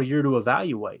one more year to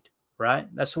evaluate, right?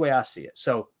 That's the way I see it.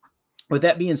 So with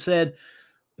that being said,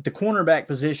 at the cornerback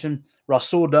position,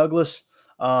 Rasul Douglas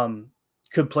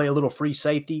could play a little free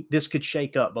safety. This could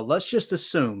shake up, but let's just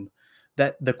assume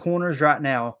that the corners right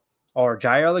now are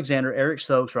Jaire Alexander, Eric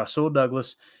Stokes, Rasul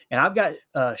Douglas, and I've got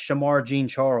Shamar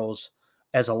Jean-Charles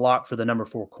as a lock for the number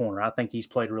 4 corner. I think he's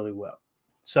played really well.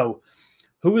 So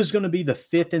who is going to be the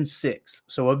 5th and 6th?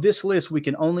 So of this list, we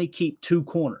can only keep 2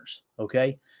 corners,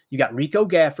 okay? You got Rico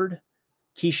Gafford,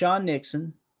 Keyshawn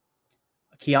Nixon,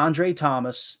 Keandre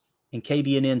Thomas, and KB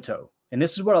Anento. And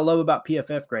this is what I love about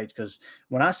PFF grades, because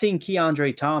when I seen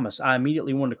Keandre Thomas, I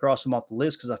immediately wanted to cross him off the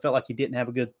list because I felt like he didn't have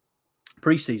a good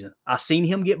preseason. I seen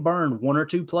him get burned 1 or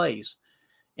 2 plays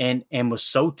and was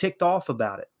so ticked off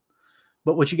about it.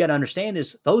 But what you got to understand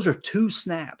is those are 2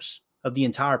 snaps of the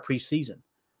entire preseason.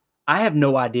 I have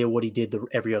no idea what he did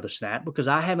every other snap because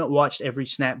I haven't watched every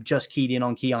snap just keyed in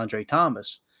on Keandre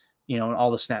Thomas, and all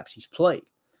the snaps he's played.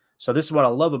 So this is what I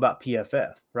love about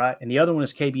PFF, right? And the other one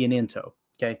is KB Anento,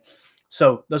 okay?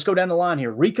 So let's go down the line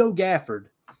here. Rico Gafford,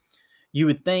 you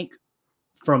would think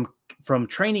from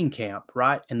training camp,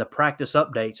 right, and the practice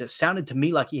updates, it sounded to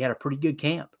me like he had a pretty good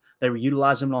camp. They were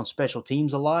utilizing him on special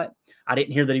teams a lot. I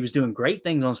didn't hear that he was doing great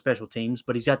things on special teams,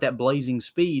 but he's got that blazing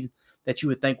speed that you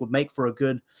would think would make for a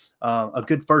good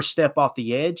first step off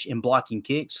the edge in blocking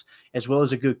kicks, as well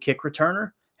as a good kick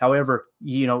returner. However,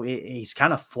 he's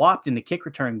kind of flopped in the kick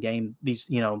return game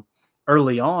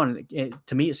early on.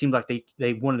 To me, it seemed like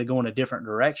they wanted to go in a different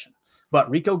direction.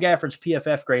 But Rico Gafford's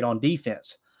PFF grade on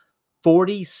defense,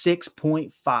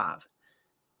 46.5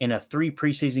 in a 3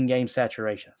 preseason game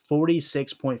saturation,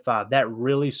 46.5. That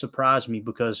really surprised me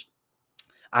because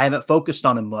I haven't focused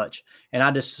on him much, and I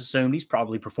just assumed he's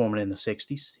probably performing in the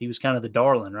 60s. He was kind of the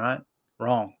darling, right?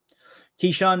 Wrong.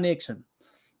 Keyshawn Nixon.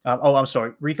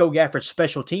 Rico Gafford's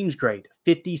special teams grade,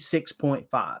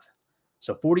 56.5.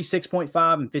 So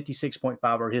 46.5 and 56.5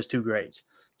 are his 2 grades.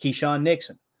 Keyshawn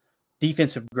Nixon,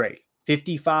 defensive grade,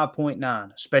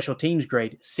 55.9. Special teams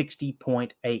grade,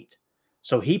 60.8.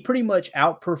 So he pretty much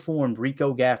outperformed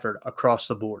Rico Gafford across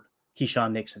the board.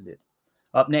 Keyshawn Nixon did.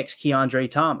 Up next, Keandre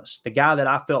Thomas, the guy that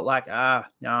I felt like,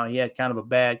 he had kind of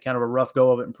a rough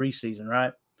go of it in preseason,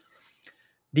 right?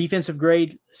 Defensive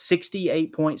grade,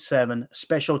 68.7.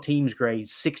 Special teams grade,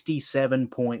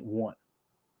 67.1.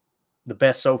 The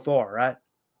best so far, right?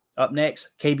 Up next,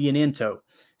 Kabianento,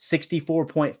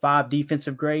 64.5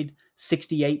 defensive grade,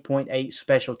 68.8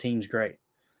 special teams grade.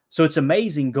 So it's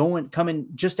amazing coming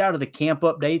just out of the camp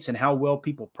updates and how well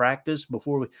people practice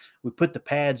before we put the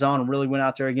pads on and really went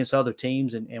out there against other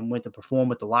teams and went to perform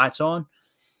with the lights on.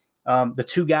 The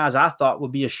two guys I thought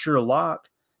would be a sure lock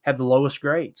have the lowest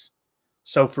grades.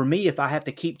 So for me, if I have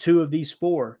to keep two of these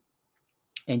four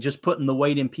and just putting the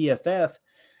weight in PFF,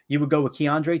 you would go with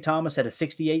Keandre Thomas at a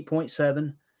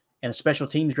 68.7 and a special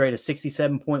teams grade of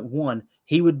 67.1.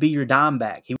 He would be your dime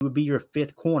back. He would be your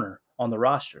fifth corner on the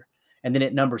roster. And then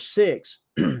at number 6,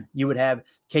 you would have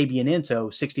Kabianento,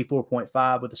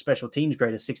 64.5 with a special teams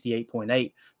grade of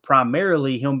 68.8.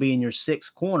 Primarily him being your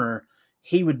sixth corner,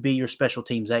 he would be your special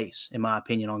teams ace, in my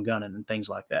opinion, on gunning and things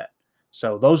like that.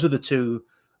 So those are the two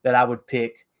that I would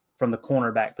pick from the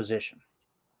cornerback position.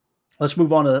 Let's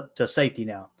move on to safety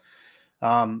now.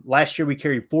 Last year we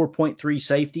carried 4.3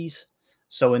 safeties.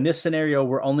 So in this scenario,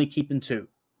 we're only keeping 2.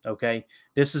 Okay.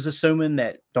 This is assuming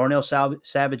that Darnell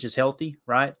Savage is healthy,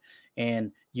 right?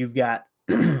 And you've got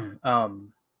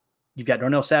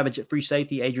Darnell Savage at free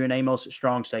safety, Adrian Amos at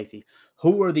strong safety.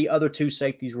 Who are the other 2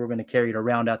 safeties we're going to carry to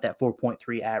round out that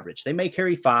 4.3 average? They may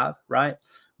carry 5, right?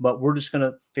 But we're just going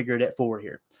to figure it at 4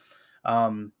 here.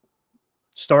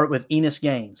 Start with Enos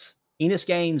Gaines. Enos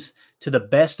Gaines, to the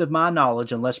best of my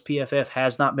knowledge, unless PFF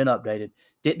has not been updated,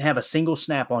 didn't have a single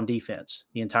snap on defense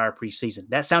the entire preseason.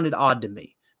 That sounded odd to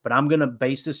me, but I'm going to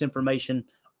base this information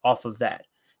off of that.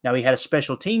 Now, he had a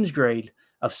special teams grade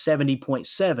of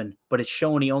 70.7, but it's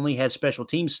showing he only had special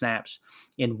team snaps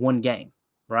in 1 game,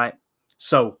 right?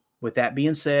 So with that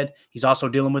being said, he's also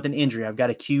dealing with an injury. I've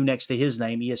got a Q next to his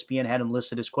name. ESPN had him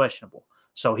listed as questionable.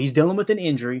 So he's dealing with an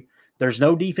injury. There's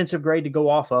no defensive grade to go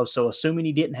off of. So assuming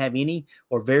he didn't have any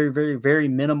or very, very, very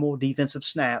minimal defensive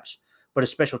snaps, but his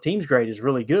special teams grade is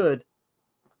really good,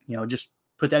 just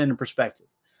put that into perspective.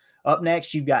 Up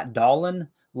next, you've got Dallin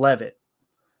Leavitt.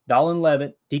 Dallin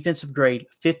Leavitt, defensive grade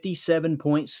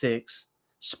 57.6,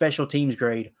 special teams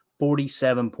grade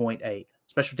 47.8.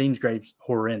 Special teams grade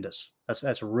horrendous.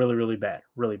 That's really, really bad,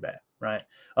 right?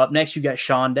 Up next, you got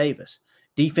Sean Davis.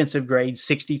 Defensive grade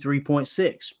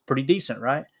 63.6, pretty decent,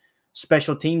 right?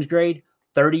 Special teams grade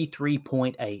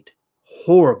 33.8.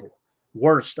 Horrible.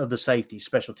 Worst of the safeties,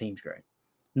 special teams grade.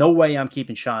 No way I'm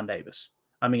keeping Sean Davis.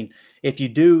 I mean, if you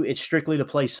do, it's strictly to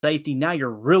play safety. Now you're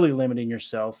really limiting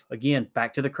yourself. Again,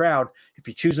 back to the crowd. If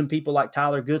you're choosing people like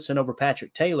Tyler Goodson over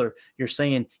Patrick Taylor, you're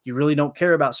saying you really don't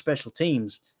care about special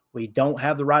teams. We don't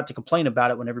have the right to complain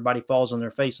about it when everybody falls on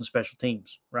their face in special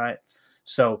teams, right?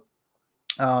 So,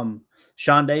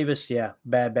 Sean Davis, yeah,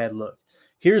 bad look.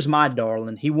 Here's my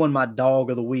darling. He won my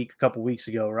dog of the week a couple weeks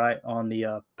ago, right, on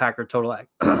the Packers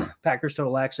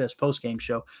Total Access postgame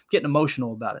show. Getting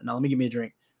emotional about it. Now, let me give me a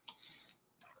drink.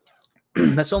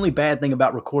 That's the only bad thing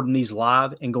about recording these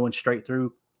live and going straight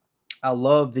through. I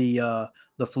love the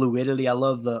fluidity. I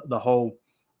love the whole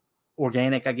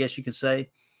organic, I guess you could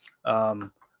say,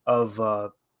 of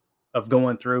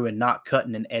going through and not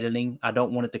cutting and editing. I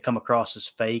don't want it to come across as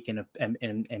fake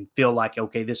and feel like,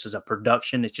 okay, this is a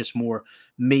production. It's just more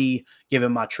me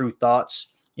giving my true thoughts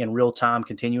in real time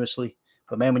continuously.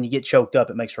 But man, when you get choked up,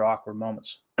 it makes for awkward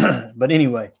moments. But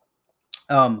anyway,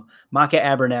 Micah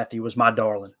Abernathy was my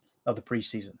darling of the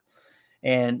preseason.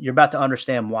 And you're about to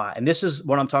understand why. And this is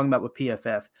what I'm talking about with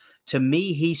PFF. To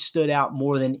me, he stood out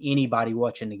more than anybody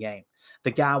watching the game. The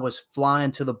guy was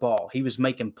flying to the ball. He was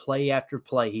making play after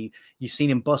play. You seen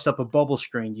him bust up a bubble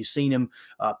screen. You seen him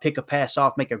pick a pass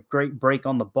off, make a great break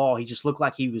on the ball. He just looked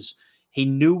like he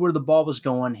knew where the ball was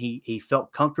going. He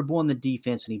felt comfortable in the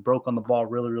defense, and he broke on the ball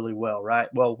really, really well, right?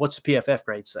 Well, what's the PFF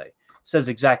grade say? It says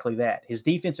exactly that. His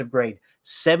defensive grade,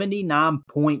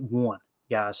 79.1,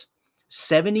 guys.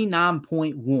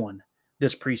 79.1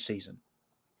 this preseason.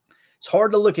 It's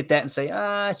hard to look at that and say,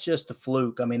 it's just a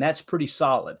fluke. I mean, that's pretty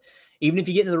solid. Even if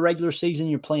you get into the regular season,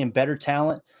 you're playing better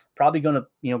talent, probably going to,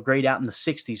 grade out in the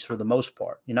 60s for the most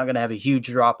part. You're not going to have a huge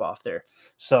drop off there.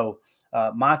 So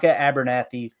Micah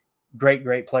Abernathy,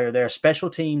 great player there. Special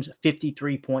teams,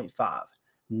 53.5.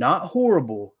 Not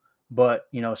horrible, but,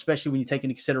 especially when you take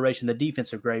into consideration the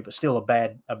defensive grade, but still a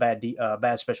bad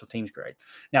special teams grade.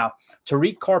 Now,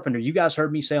 Tariq Carpenter, you guys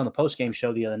heard me say on the postgame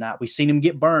show the other night, we've seen him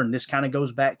get burned. This kind of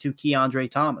goes back to Keandre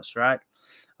Thomas, right?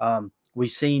 We've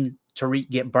seen Tariq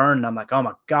get burned, and I'm like, oh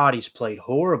my God, he's played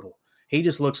horrible. He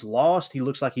just looks lost. He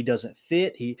looks like he doesn't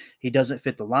fit. He doesn't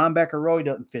fit the linebacker row. He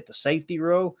doesn't fit the safety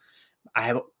row.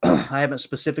 I haven't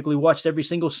specifically watched every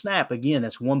single snap. Again,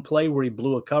 that's one play where he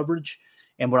blew a coverage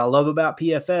And what I love about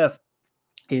PFF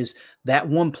is that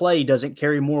one play doesn't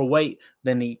carry more weight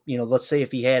than let's say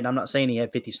if he had, I'm not saying he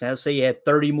had 50 snaps, let's say he had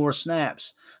 30 more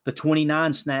snaps. The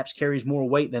 29 snaps carries more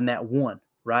weight than that one,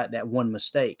 right? That one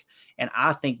mistake. And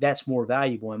I think that's more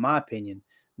valuable, in my opinion,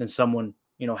 than someone,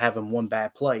 having one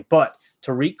bad play. But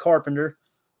Tariq Carpenter,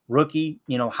 rookie,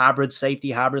 hybrid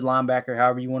safety, hybrid linebacker,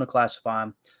 however you want to classify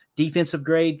him, defensive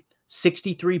grade,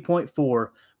 63.4.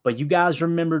 But you guys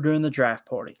remember during the draft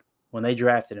party when they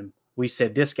drafted him, we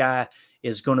said this guy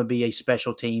is going to be a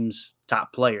special teams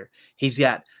top player. He's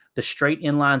got the straight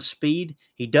inline speed.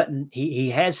 He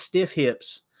has stiff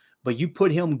hips, but you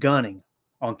put him gunning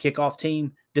on kickoff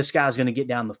team, this guy's going to get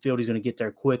down the field. He's going to get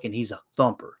there quick, and he's a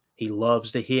thumper. He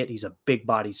loves to hit. He's a big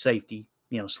body safety,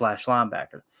 slash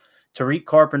linebacker. Tariq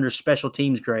Carpenter's special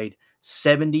teams grade,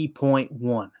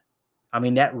 70.1. I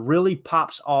mean, that really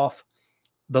pops off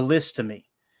the list to me.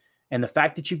 And the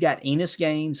fact that you got Enos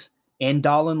Gaines and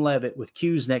Dallin Levitt with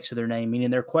Q's next to their name, meaning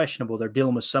they're questionable, they're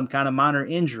dealing with some kind of minor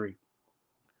injury.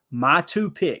 My two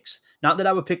picks, not that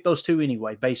I would pick those two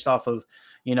anyway, based off of,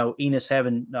 Enos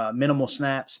having minimal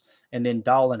snaps and then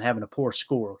Dallin having a poor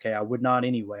score. Okay, I would not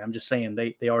anyway. I'm just saying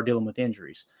they are dealing with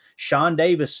injuries. Sean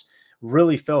Davis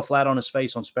really fell flat on his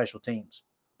face on special teams.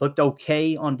 Looked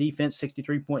okay on defense,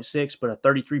 63.6, but a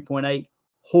 33.8,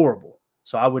 horrible.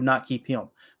 So I would not keep him.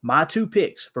 My two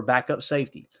picks for backup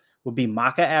safety would be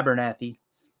Micah Abernathy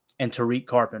and Tariq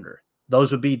Carpenter.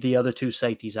 Those would be the other two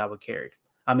safeties I would carry.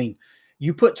 I mean,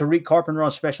 you put Tariq Carpenter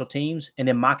on special teams, and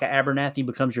then Micah Abernathy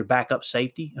becomes your backup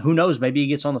safety. Who knows? Maybe he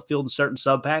gets on the field in certain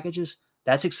sub packages.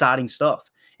 That's exciting stuff.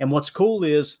 And what's cool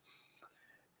is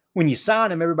when you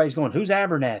sign him, everybody's going, who's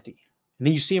Abernathy? And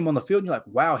then you see him on the field, and you're like,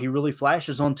 wow, he really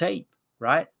flashes on tape,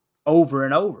 right? Over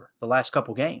and over the last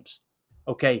couple games.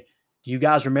 Okay, do you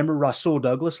guys remember Rasul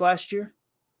Douglas last year?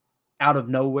 Out of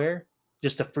nowhere,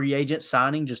 just a free agent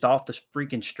signing just off the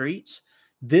freaking streets.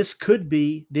 This could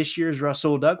be this year's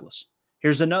Rasul Douglas.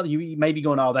 Here's another. You may be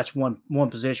going, oh, that's one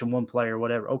position, one player,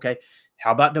 whatever. Okay,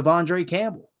 how about Devondre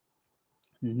Campbell?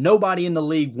 Nobody in the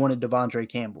league wanted Devondre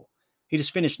Campbell. He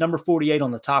just finished number 48 on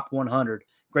the top 100,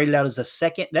 graded out as the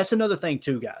second. That's another thing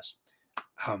too, guys.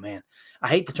 Oh, man. I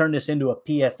hate to turn this into a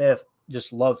PFF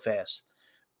just love fest,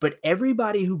 but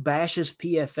everybody who bashes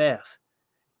PFF,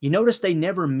 you notice they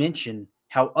never mention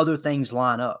how other things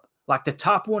line up. Like the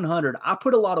top 100, I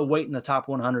put a lot of weight in the top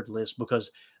 100 list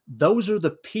because those are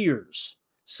the peers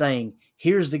saying,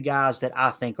 here's the guys that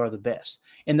I think are the best.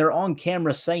 And they're on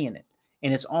camera saying it.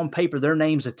 And it's on paper, their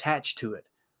name's attached to it.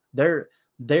 They're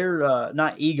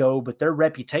not ego, but their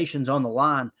reputation's on the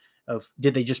line of,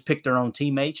 did they just pick their own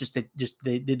teammates? Did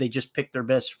they just pick their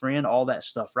best friend? All that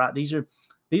stuff, right? These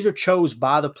are chose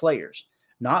by the players.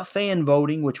 Not fan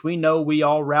voting, which we know we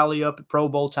all rally up at Pro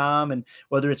Bowl time, and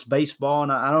whether it's baseball,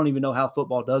 and I don't even know how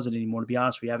football does it anymore. To be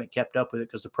honest, we haven't kept up with it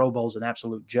because the Pro Bowl is an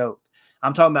absolute joke.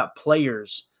 I'm talking about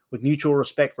players with mutual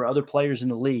respect for other players in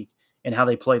the league and how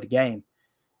they play the game.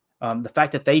 The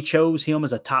fact that they chose him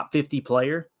as a top 50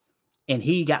 player and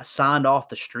he got signed off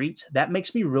the streets, that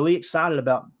makes me really excited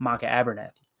about Micah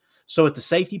Abernathy. So at the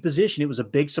safety position, it was a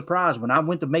big surprise. When I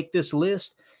went to make this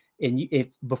list, and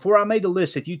before I made the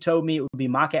list, if you told me it would be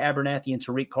Micah Abernathy and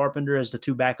Tariq Carpenter as the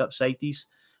two backup safeties,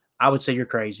 I would say you're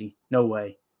crazy. No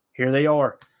way. Here they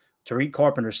are. Tariq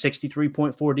Carpenter,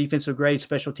 63.4 defensive grade,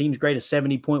 special teams grade of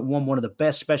 70.1, one of the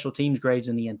best special teams grades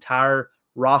in the entire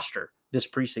roster this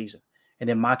preseason. And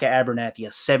then Micah Abernathy, a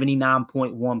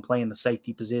 79.1 playing the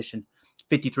safety position,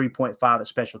 53.5 at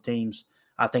special teams.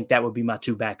 I think that would be my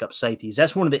two backup safeties.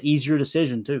 That's one of the easier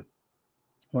decisions, too.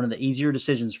 One of the easier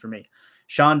decisions for me.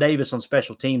 Sean Davis on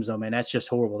special teams, though, man, that's just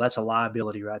horrible. That's a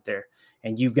liability right there.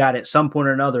 And you've got, at some point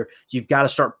or another, you've got to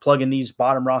start plugging these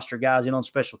bottom roster guys in on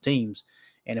special teams.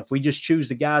 And if we just choose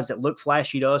the guys that look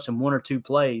flashy to us in one or two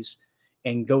plays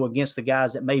and go against the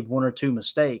guys that made one or two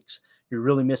mistakes, you're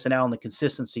really missing out on the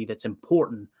consistency that's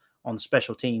important on the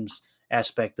special teams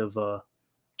aspect of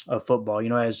football. You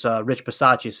know, as Rich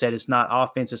Bisaccia said, it's not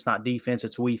offense, it's not defense,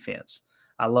 it's we-fence.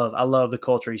 I love the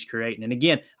culture he's creating. And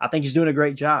again, I think he's doing a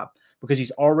great job because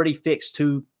he's already fixed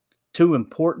two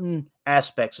important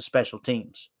aspects of special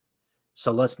teams.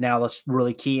 So let's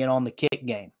really key in on the kicking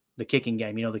game.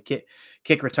 You know, the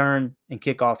kick return and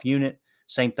kickoff unit.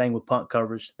 Same thing with punt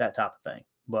coverage, that type of thing.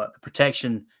 But the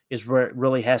protection is where it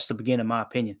really has to begin, in my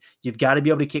opinion. You've got to be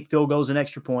able to kick field goals and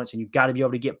extra points, and you've got to be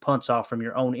able to get punts off from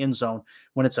your own end zone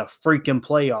when it's a freaking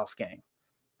playoff game.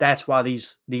 That's why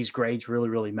these grades really,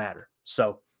 really matter.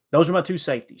 So those are my two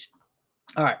safeties.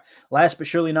 All right. Last but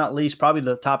surely not least, probably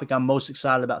the topic I'm most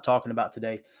excited about talking about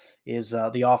today is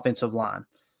the offensive line.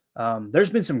 There's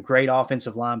been some great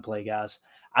offensive line play, guys.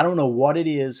 I don't know what it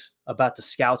is about the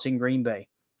scouts in Green Bay,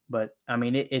 but I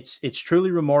mean, it's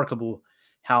truly remarkable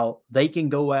how they can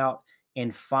go out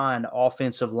and find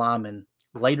offensive linemen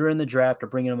later in the draft or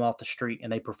bringing them off the street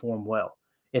and they perform well.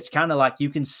 It's kind of like you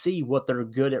can see what they're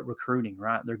good at recruiting,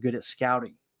 right? They're good at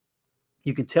scouting.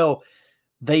 You can tell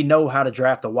they know how to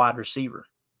draft a wide receiver.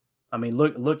 I mean,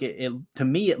 look at it. To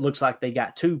me, it looks like they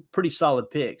got two pretty solid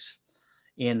picks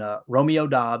in Romeo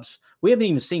Doubs. We haven't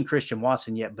even seen Christian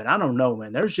Watson yet, but I don't know,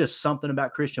 man. There's just something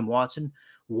about Christian Watson,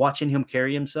 watching him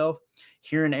carry himself,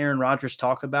 hearing Aaron Rodgers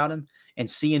talk about him, and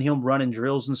seeing him running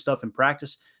drills and stuff in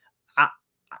practice.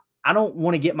 I don't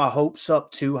want to get my hopes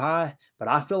up too high, but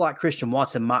I feel like Christian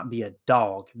Watson might be a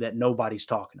dog that nobody's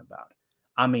talking about.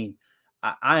 I mean,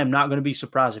 I am not going to be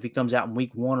surprised if he comes out in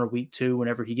week 1 or week 2,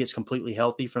 whenever he gets completely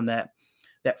healthy from that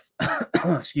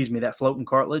excuse me, that floating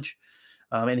cartilage.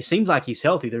 And it seems like he's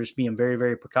healthy. They're just being very,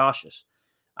 very precautious.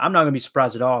 I'm not going to be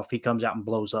surprised at all if he comes out and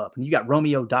blows up. And you got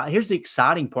Romeo Doubs. Here's the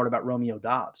exciting part about Romeo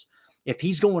Doubs. If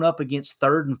he's going up against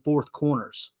 3rd and 4th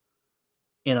corners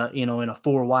in a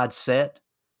 4-wide set,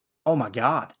 oh my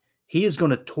God, he is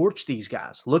going to torch these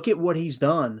guys. Look at what he's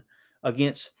done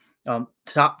against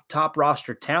top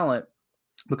roster talent,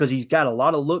 because he's got a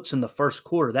lot of looks in the first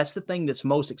quarter. That's the thing that's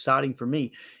most exciting for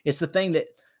me. It's the thing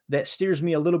that steers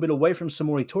me a little bit away from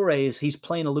Samori Toure, is he's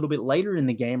playing a little bit later in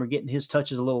the game, or getting his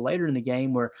touches a little later in the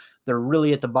game, where they're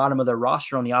really at the bottom of their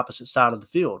roster on the opposite side of the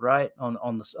field, right?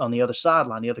 On the other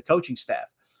sideline, the other coaching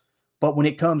staff. But when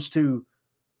it comes to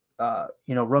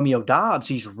Romeo Doubs,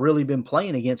 he's really been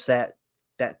playing against that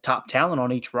top talent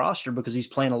on each roster, because he's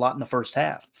playing a lot in the first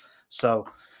half. So,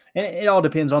 and it all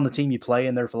depends on the team you play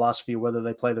and their philosophy, whether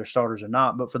they play their starters or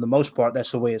not. But for the most part,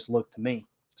 that's the way it's looked to me.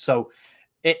 So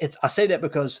I say that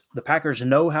because the Packers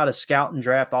know how to scout and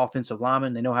draft offensive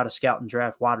linemen. They know how to scout and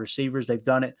draft wide receivers. They've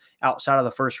done it outside of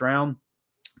the first round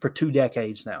for 2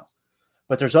 decades now.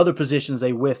 But there's other positions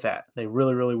they whiff at. They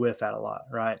really, really whiff at a lot,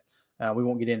 right? We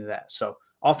won't get into that. So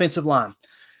offensive line.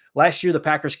 Last year, the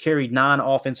Packers carried 9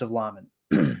 offensive linemen.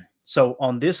 So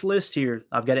on this list here,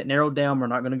 I've got it narrowed down. We're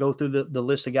not going to go through the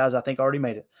list of guys I think already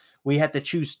made it. We have to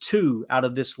choose 2 out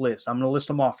of this list. I'm going to list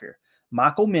them off here.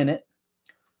 Michael Minute,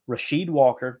 Rasheed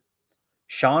Walker,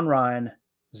 Sean Ryan,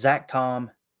 Zach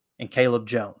Tom, and Caleb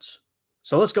Jones.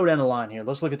 So let's go down the line here.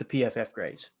 Let's look at the PFF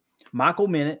grades. Michael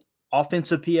Minute,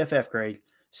 offensive PFF grade,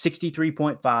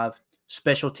 63.5.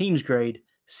 Special teams grade,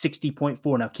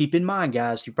 60.4. Now, keep in mind,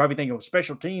 guys, you're probably thinking, well,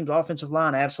 special teams, offensive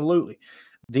line, absolutely.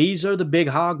 These are the big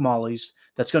hog mollies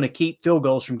that's going to keep field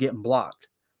goals from getting blocked.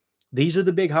 These are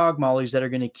the big hog mollies that are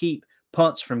going to keep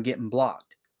punts from getting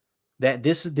blocked.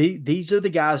 These are the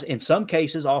guys, in some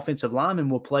cases, offensive linemen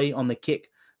will play on the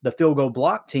field goal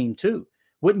block team too.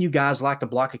 Wouldn't you guys like to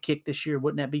block a kick this year?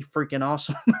 Wouldn't that be freaking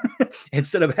awesome?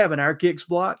 Instead of having our kicks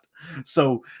blocked.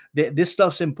 So this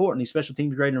stuff's important. These special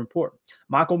teams grade are important.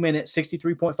 Michael Minute,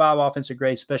 63.5 offensive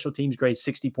grade, special teams grade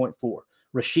 60.4.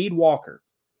 Rasheed Walker,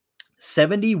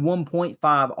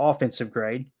 71.5 offensive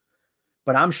grade,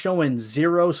 but I'm showing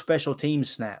 0 special teams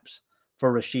snaps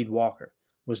for Rasheed Walker.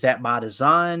 Was that by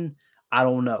design? I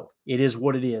don't know. It is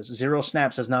what it is. 0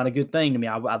 snaps is not a good thing to me.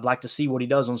 I'd like to see what he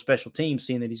does on special teams,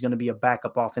 seeing that he's going to be a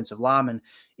backup offensive lineman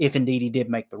if indeed he did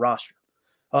make the roster.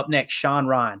 Up next, Sean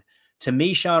Ryan. To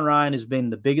me, Sean Ryan has been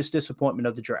the biggest disappointment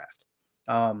of the draft.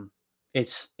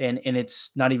 It's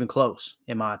not even close,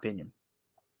 in my opinion.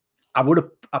 I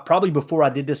probably, before I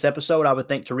did this episode, I would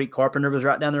think Tariq Carpenter was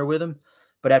right down there with him.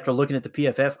 But after looking at the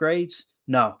PFF grades,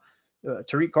 no.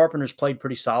 Tariq Carpenter's played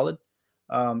pretty solid.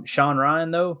 Sean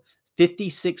Ryan, though,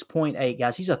 56.8.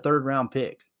 Guys, he's a 3rd-round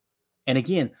pick. And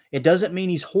again, it doesn't mean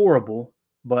he's horrible,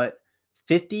 but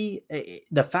the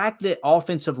fact that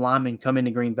offensive linemen come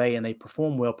into Green Bay and they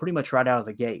perform well pretty much right out of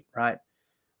the gate, right?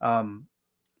 I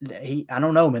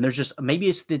don't know, man. Maybe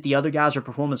it's that the other guys are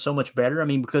performing so much better. I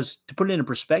mean, because to put it into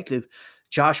perspective,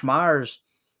 Josh Myers,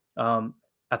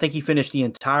 I think he finished the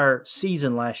entire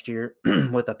season last year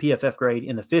with a PFF grade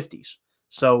in the 50s.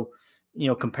 So,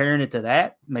 comparing it to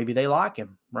that, maybe they like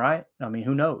him, right? I mean,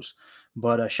 who knows?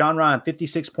 But Sean Ryan,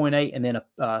 56.8, and then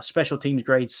a special teams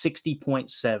grade,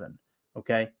 60.7.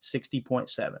 Okay,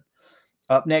 60.7.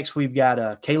 Up next, we've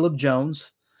got Caleb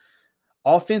Jones,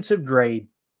 offensive grade,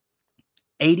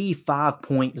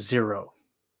 85.0.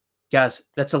 Guys,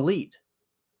 that's elite.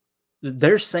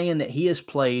 They're saying that he has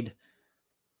played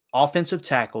offensive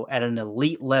tackle at an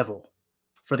elite level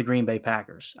for the Green Bay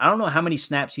Packers. I don't know how many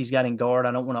snaps he's got in guard.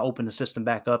 I don't want to open the system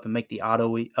back up and make the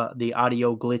audio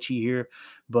glitchy here,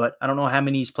 but I don't know how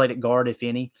many he's played at guard, if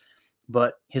any.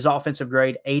 But his offensive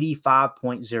grade,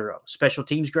 85.0. Special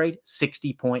teams grade,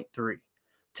 60.3.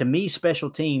 To me, special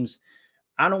teams,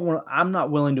 I'm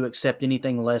not willing to accept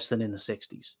anything less than in the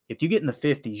 60s. If you get in the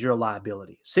 50s, you're a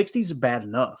liability. 60s is bad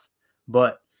enough,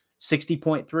 but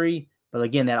 60.3, but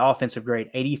again, that offensive grade,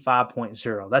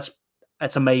 85.0.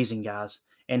 That's amazing, guys.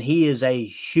 And he is a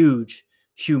huge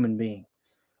human being.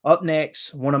 Up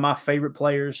next, one of my favorite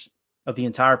players of the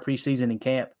entire preseason in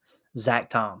camp, Zach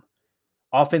Tom.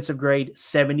 Offensive grade,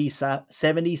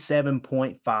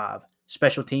 77.5.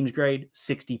 Special teams grade,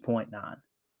 60.9.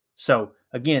 So,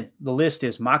 again, the list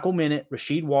is Michael Bennett,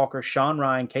 Rasheed Walker, Sean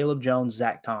Rhyan, Caleb Jones,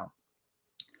 Zach Tom.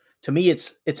 To me,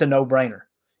 it's a no-brainer.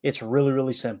 It's really,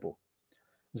 really simple.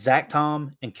 Zach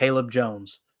Tom and Caleb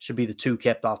Jones should be the two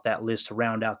kept off that list to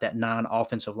round out that 9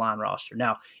 offensive line roster.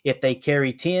 Now, if they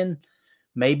carry 10,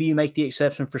 maybe you make the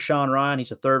exception for Sean Rhyan.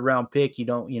 He's a third-round pick. You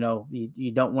don't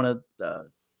want to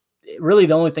really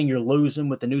the only thing you're losing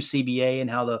with the new CBA and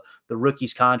how the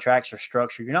rookies' contracts are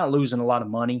structured, you're not losing a lot of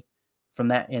money from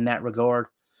that in that regard,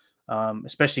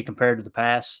 especially compared to the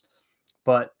past.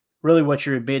 But really what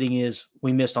you're admitting is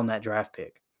we missed on that draft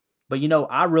pick. But,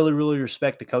 I really, really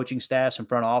respect the coaching staffs and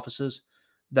front offices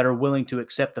that are willing to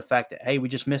accept the fact that, hey, we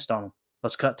just missed on them.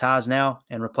 Let's cut ties now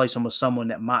and replace them with someone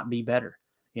that might be better.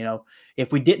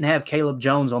 If we didn't have Caleb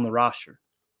Jones on the roster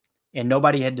and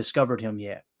nobody had discovered him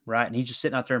yet, right, and he's just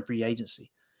sitting out there in free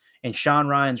agency, and Sean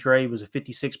Ryan's grade was a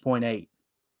 56.8,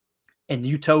 and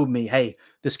you told me, hey,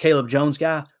 this Caleb Jones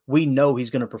guy, we know he's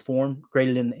going to perform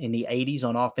graded in the 80s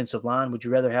on offensive line. Would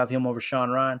you rather have him over Sean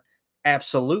Ryan?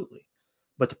 Absolutely.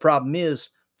 But the problem is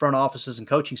front offices and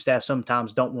coaching staff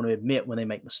sometimes don't want to admit when they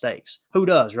make mistakes. Who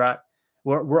does, right?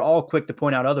 We're all quick to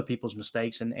point out other people's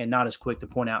mistakes and not as quick to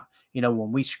point out,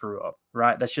 when we screw up,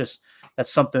 right? That's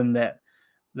something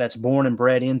that's born and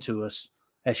bred into us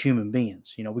as human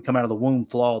beings. We come out of the womb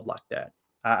flawed like that.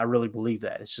 I really believe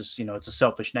that. It's just, it's a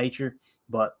selfish nature,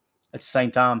 but at the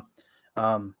same time,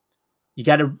 you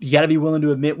got to be willing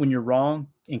to admit when you're wrong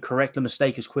and correct the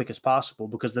mistake as quick as possible,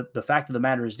 because the fact of the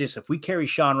matter is this: if we carry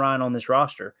Sean Ryan on this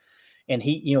roster and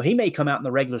he may come out in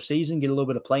the regular season, get a little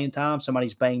bit of playing time,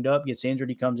 somebody's banged up, gets injured,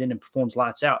 he comes in and performs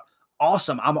lights out.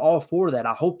 Awesome. I'm all for that.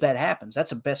 I hope that happens.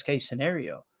 That's a best case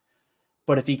scenario.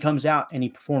 But if he comes out and he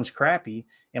performs crappy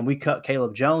and we cut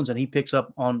Caleb Jones and he picks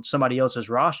up on somebody else's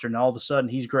roster and all of a sudden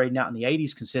he's grading out in the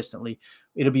 80s consistently,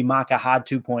 it'll be Micah Hyde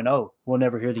 2.0. We'll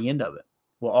never hear the end of it.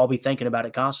 We'll all be thinking about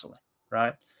it constantly,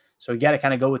 right? So you got to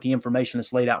kind of go with the information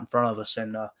that's laid out in front of us.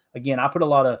 And again, I put a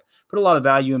lot of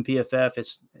value in PFF.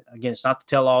 It's not the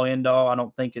tell-all, end-all. I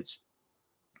don't think it's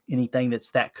anything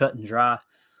that's that cut and dry.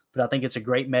 But I think it's a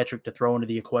great metric to throw into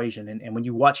the equation. And when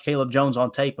you watch Caleb Jones on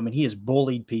tape, I mean, he has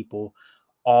bullied people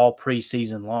all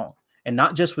preseason long. And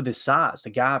not just with his size.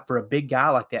 The guy, for a big guy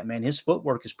like that, man, his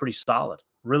footwork is pretty solid.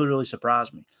 Really, really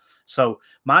surprised me. So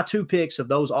my 2 picks of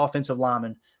those offensive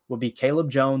linemen will be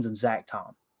Caleb Jones and Zach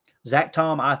Tom. Zach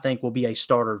Tom, I think, will be a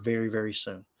starter very, very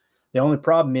soon. The only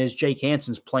problem is Jake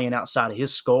Hanson's playing outside of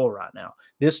his skull right now.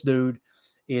 This dude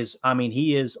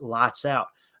he is lights out.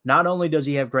 Not only does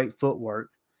he have great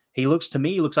footwork, he looks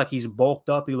like he's bulked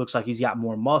up. He looks like he's got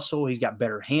more muscle. He's got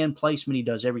better hand placement. He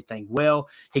does everything well.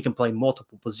 He can play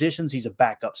multiple positions. He's a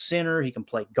backup center. He can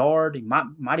play guard. He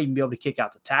might even be able to kick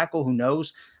out the tackle. Who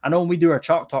knows? I know when we do our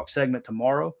Chalk Talk segment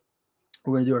tomorrow,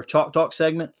 we're going to do our Chalk Talk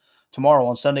segment tomorrow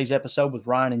on Sunday's episode with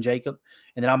Ryan and Jacob.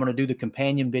 And then I'm going to do the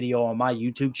companion video on my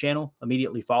YouTube channel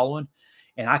immediately following.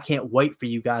 And I can't wait for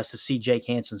you guys to see Jake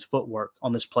Hanson's footwork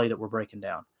on this play that we're breaking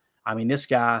down. I mean, this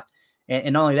guy,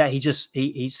 and not only that,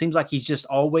 he seems like he's just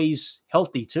always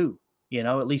healthy too,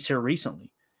 at least here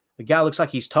recently. The guy looks like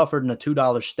he's tougher than a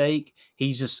 $2 steak.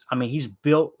 He's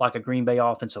built like a Green Bay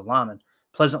offensive lineman.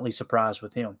 Pleasantly surprised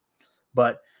with him.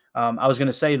 But I was going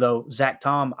to say, though, Zach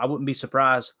Tom, I wouldn't be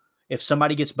surprised if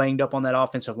somebody gets banged up on that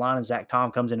offensive line and Zach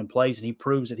Tom comes in and plays and he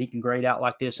proves that he can grade out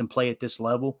like this and play at this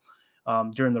level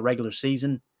during the regular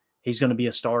season. He's going to be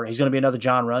a starter. He's going to be another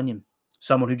John Runyon,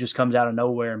 someone who just comes out of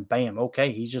nowhere and bam,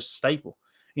 okay, he's just a staple.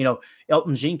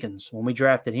 Elton Jenkins, when we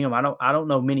drafted him, I don't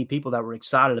know many people that were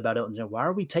excited about Elton Jenkins. Why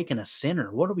are we taking a center?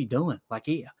 What are we doing?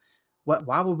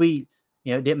 Why would we,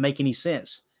 it didn't make any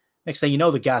sense. Next thing you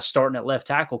know, the guy's starting at left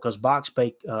tackle because Box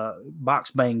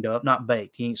banged up, not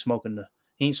baked. He ain't smoking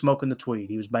the tweed.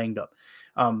 He was banged up.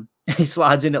 He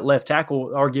slides in at left tackle,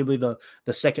 arguably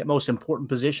the second most important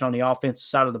position on the offensive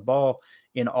side of the ball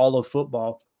in all of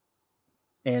football.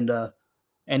 And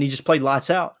he just played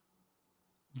lights out.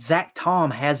 Zach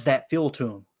Tom has that feel to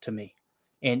him, to me.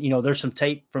 And, there's some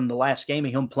tape from the last game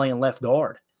of him playing left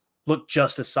guard. Looked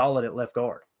just as solid at left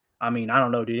guard. I mean, I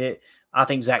don't know, dude. I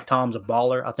think Zach Tom's a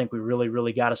baller. I think we really,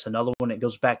 really got us another one. It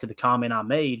goes back to the comment I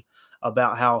made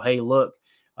about how, hey, look,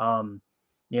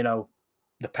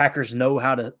 the Packers know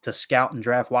how to scout and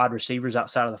draft wide receivers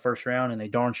outside of the first round, and they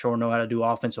darn sure know how to do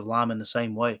offensive linemen the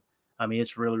same way. I mean,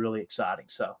 it's really, really exciting.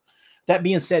 So that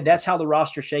being said, that's how the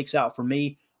roster shakes out for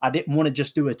me. I didn't want to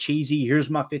just do a cheesy, here's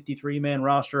my 53-man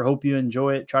roster. Hope you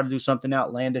enjoy it. Try to do something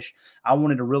outlandish. I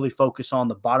wanted to really focus on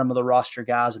the bottom of the roster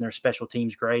guys and their special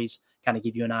teams grades, kind of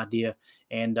give you an idea.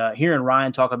 And hearing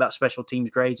Ryan talk about special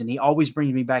teams grades, and he always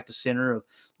brings me back to center of,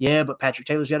 yeah, but Patrick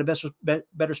Taylor's got a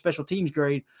better special teams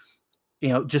grade. You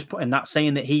know, just and not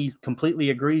saying that he completely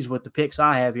agrees with the picks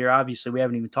I have here. Obviously, we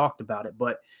haven't even talked about it,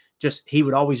 but just he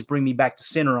would always bring me back to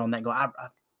center on that. Go,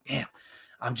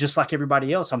 I'm just like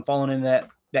everybody else. I'm falling in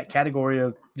that category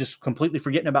of just completely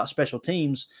forgetting about special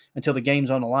teams until the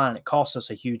game's on the line. It costs us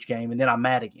a huge game, and then I'm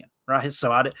mad again, right?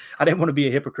 So I didn't want to be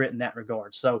a hypocrite in that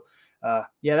regard. So,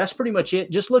 that's pretty much it.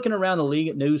 Just looking around the league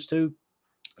at news too.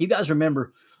 You guys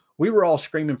remember we were all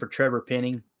screaming for Trevor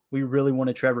Penning. We really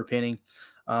wanted Trevor Penning.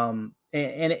 I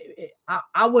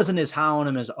wasn't as high on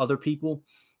him as other people.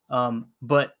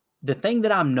 But the thing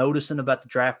that I'm noticing about the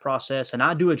draft process, and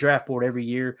I do a draft board every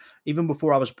year, even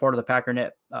before I was part of the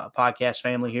Packernet podcast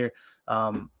family here,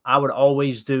 I would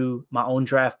always do my own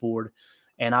draft board,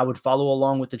 and I would follow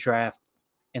along with the draft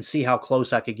and see how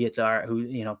close I could get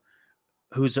to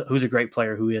who's a great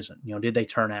player, who isn't. Did they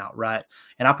turn out right?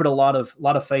 And I put a lot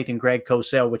of faith in Greg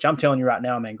Cosell, which I'm telling you right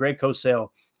now, man, Greg Cosell.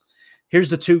 Here's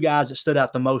the two guys that stood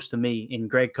out the most to me in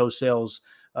Greg Cosell's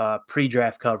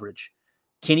pre-draft coverage.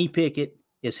 Kenny Pickett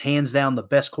is hands down the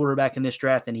best quarterback in this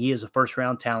draft, and he is a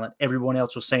first-round talent. Everyone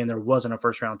else was saying there wasn't a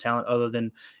first-round talent other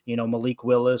than, Malik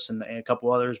Willis and a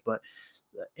couple others.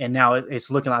 And now it's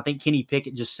looking, I think Kenny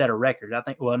Pickett just set a record. Not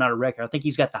a record. I think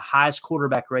he's got the highest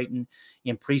quarterback rating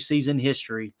in preseason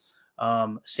history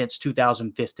since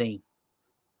 2015.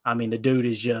 I mean, the dude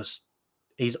is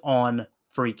he's on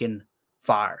freaking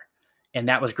fire. And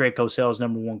that was Greg Cosell's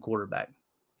number one quarterback.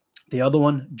 The other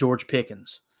one, George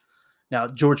Pickens. Now,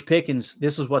 George Pickens,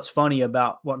 this is what's funny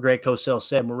about what Greg Cosell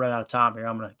said. We're running out of time here.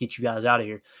 I'm going to get you guys out of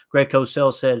here. Greg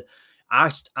Cosell said, I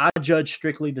judge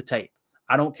strictly the tape.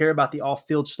 I don't care about the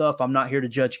off-field stuff. I'm not here to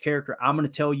judge character. I'm going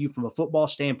to tell you from a football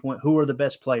standpoint who are the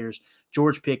best players.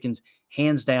 George Pickens,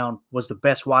 hands down, was the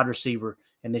best wide receiver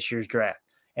in this year's draft.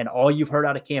 And all you've heard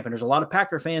out of camp, and there's a lot of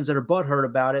Packer fans that are butthurt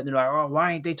about it. And they're like, oh,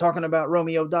 why ain't they talking about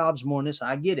Romeo Doubs more than this?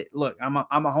 I get it. Look, I'm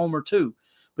a homer too.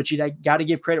 But you got to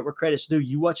give credit where credit's due.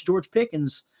 You watch George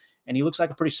Pickens, and he looks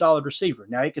like a pretty solid receiver.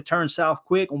 Now, he could turn south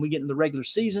quick when we get into the regular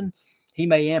season. He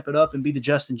may amp it up and be the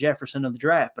Justin Jefferson of the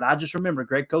draft. But I just remember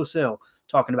Greg Cosell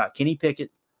talking about Kenny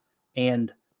Pickett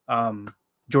and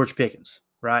George Pickens,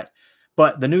 right?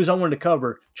 But the news I wanted to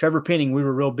cover, Trevor Penning, we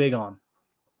were real big on.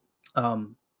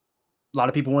 A lot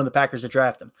of people wanted the Packers to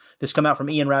draft him. This come out from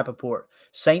Ian Rappaport.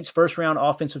 Saints first-round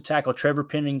offensive tackle Trevor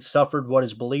Penning suffered what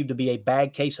is believed to be a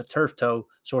bad case of turf toe,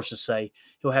 sources say.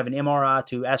 He'll have an MRI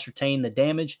to ascertain the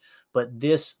damage, but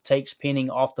this takes Penning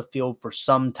off the field for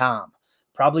some time.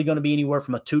 Probably going to be anywhere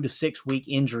from a 2 to 6 week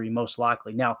injury, most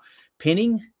likely. Now,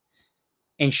 Penning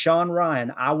and Sean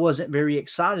Ryan, I wasn't very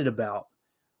excited about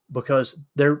because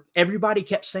everybody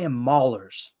kept saying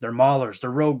maulers. They're maulers. They're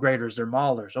road graders. They're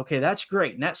maulers. Okay, that's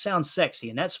great, and that sounds sexy,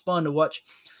 and that's fun to watch.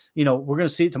 We're going to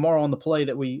see it tomorrow on the play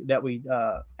that we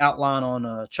outline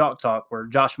on Chalk Talk, where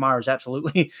Josh Myers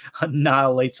absolutely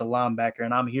annihilates a linebacker,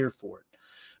 and I'm here for it.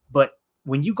 But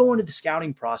when you go into the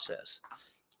scouting process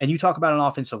and you talk about an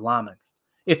offensive lineman,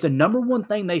 if the number one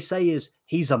thing they say is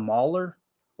he's a mauler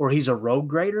or he's a road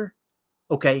grader,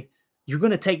 okay, you're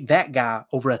going to take that guy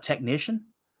over a technician,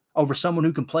 over someone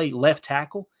who can play left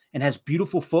tackle and has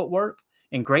beautiful footwork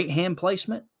and great hand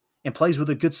placement and plays with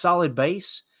a good solid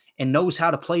base and knows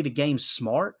how to play the game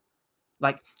smart.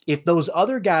 Like, if those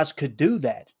other guys could do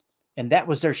that and that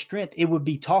was their strength, it would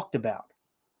be talked about.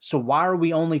 So why are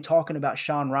we only talking about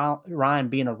Sean Ryan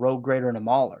being a road grader and a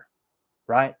mauler,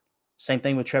 right? Same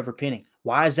thing with Trevor Penning.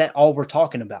 Why is that all we're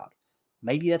talking about?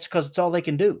 Maybe that's because it's all they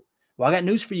can do. Well, I got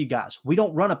news for you guys. We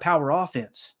don't run a power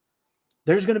offense.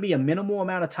 There's going to be a minimal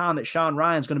amount of time that Sean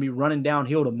Ryan's going to be running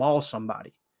downhill to maul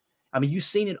somebody. I mean, you've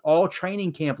seen it all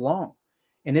training camp long.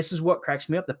 And this is what cracks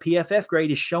me up. The PFF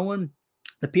grade is showing,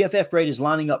 the PFF grade is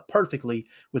lining up perfectly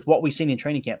with what we've seen in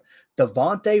training camp.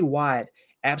 Devontae Wyatt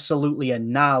absolutely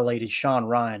annihilated Sean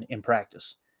Ryan in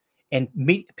practice. And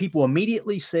people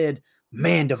immediately said,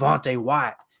 man, Devontae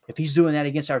Wyatt, if he's doing that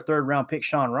against our third-round pick,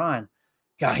 Sean Ryan,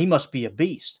 God, he must be a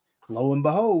beast. Lo and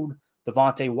behold,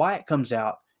 Devontae Wyatt comes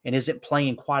out and isn't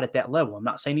playing quite at that level. I'm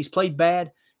not saying he's played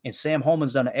bad, and Sam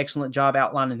Holman's done an excellent job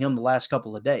outlining him the last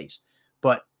couple of days.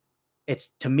 But it's,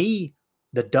 to me,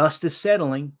 the dust is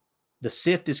settling. The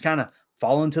sift is kind of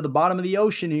falling to the bottom of the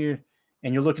ocean here,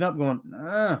 and you're looking up going,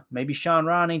 maybe Sean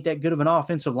Ryan ain't that good of an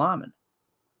offensive lineman.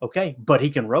 Okay, but he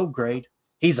can road grade.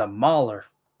 He's a mauler.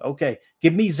 Okay,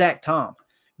 give me Zach Tom.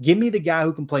 Give me the guy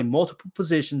who can play multiple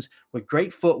positions with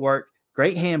great footwork,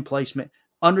 great hand placement,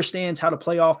 understands how to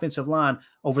play offensive line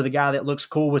over the guy that looks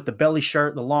cool with the belly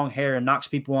shirt, the long hair, and knocks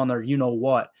people on their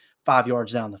you-know-what 5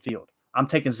 yards down the field. I'm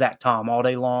taking Zach Tom all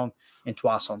day long and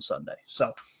twice on Sunday.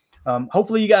 So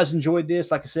hopefully you guys enjoyed this.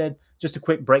 Like I said, just a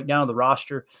quick breakdown of the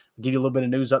roster. I'll give you a little bit of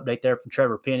news update there from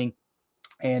Trevor Penning.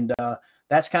 And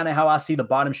that's kind of how I see the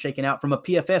bottom shaking out from a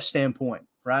PFF standpoint,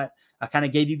 right? I kind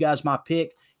of gave you guys my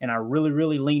pick, and I really,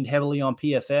 really leaned heavily on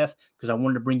PFF because I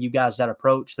wanted to bring you guys that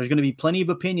approach. There's going to be plenty of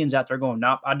opinions out there going,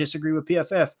 nope, I disagree with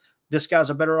PFF. This guy's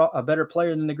a better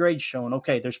player than the grades showing.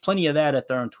 Okay, there's plenty of that out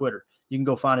there on Twitter. You can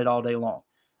go find it all day long.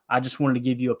 I just wanted to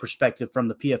give you a perspective from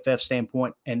the PFF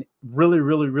standpoint and really,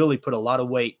 really, really put a lot of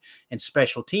weight in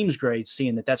special teams grades,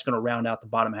 seeing that that's going to round out the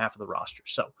bottom half of the roster.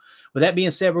 So with that being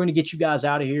said, we're going to get you guys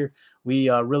out of here. We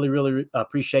really, really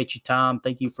appreciate your time.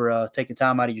 Thank you for taking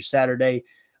time out of your Saturday.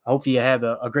 I hope you have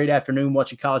a great afternoon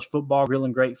watching college football,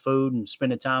 grilling great food, and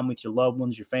spending time with your loved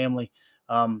ones, your family.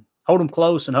 Hold them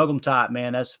close and hug them tight,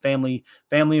 man. That's family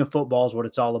and football is what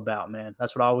it's all about, man.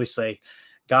 That's what I always say.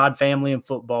 God, family, and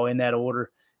football in that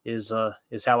order is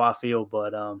how I feel.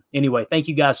 But anyway, thank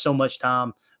you guys so much,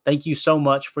 Tom. Thank you so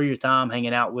much for your time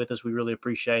hanging out with us. We really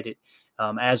appreciate it.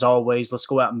 As always, let's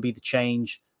go out and be the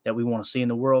change that we want to see in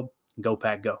the world. Go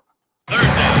Pack, go. Third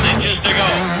down, inches to go.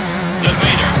 The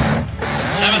Vader.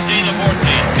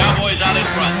 17-14. Cowboys out in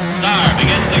front. Star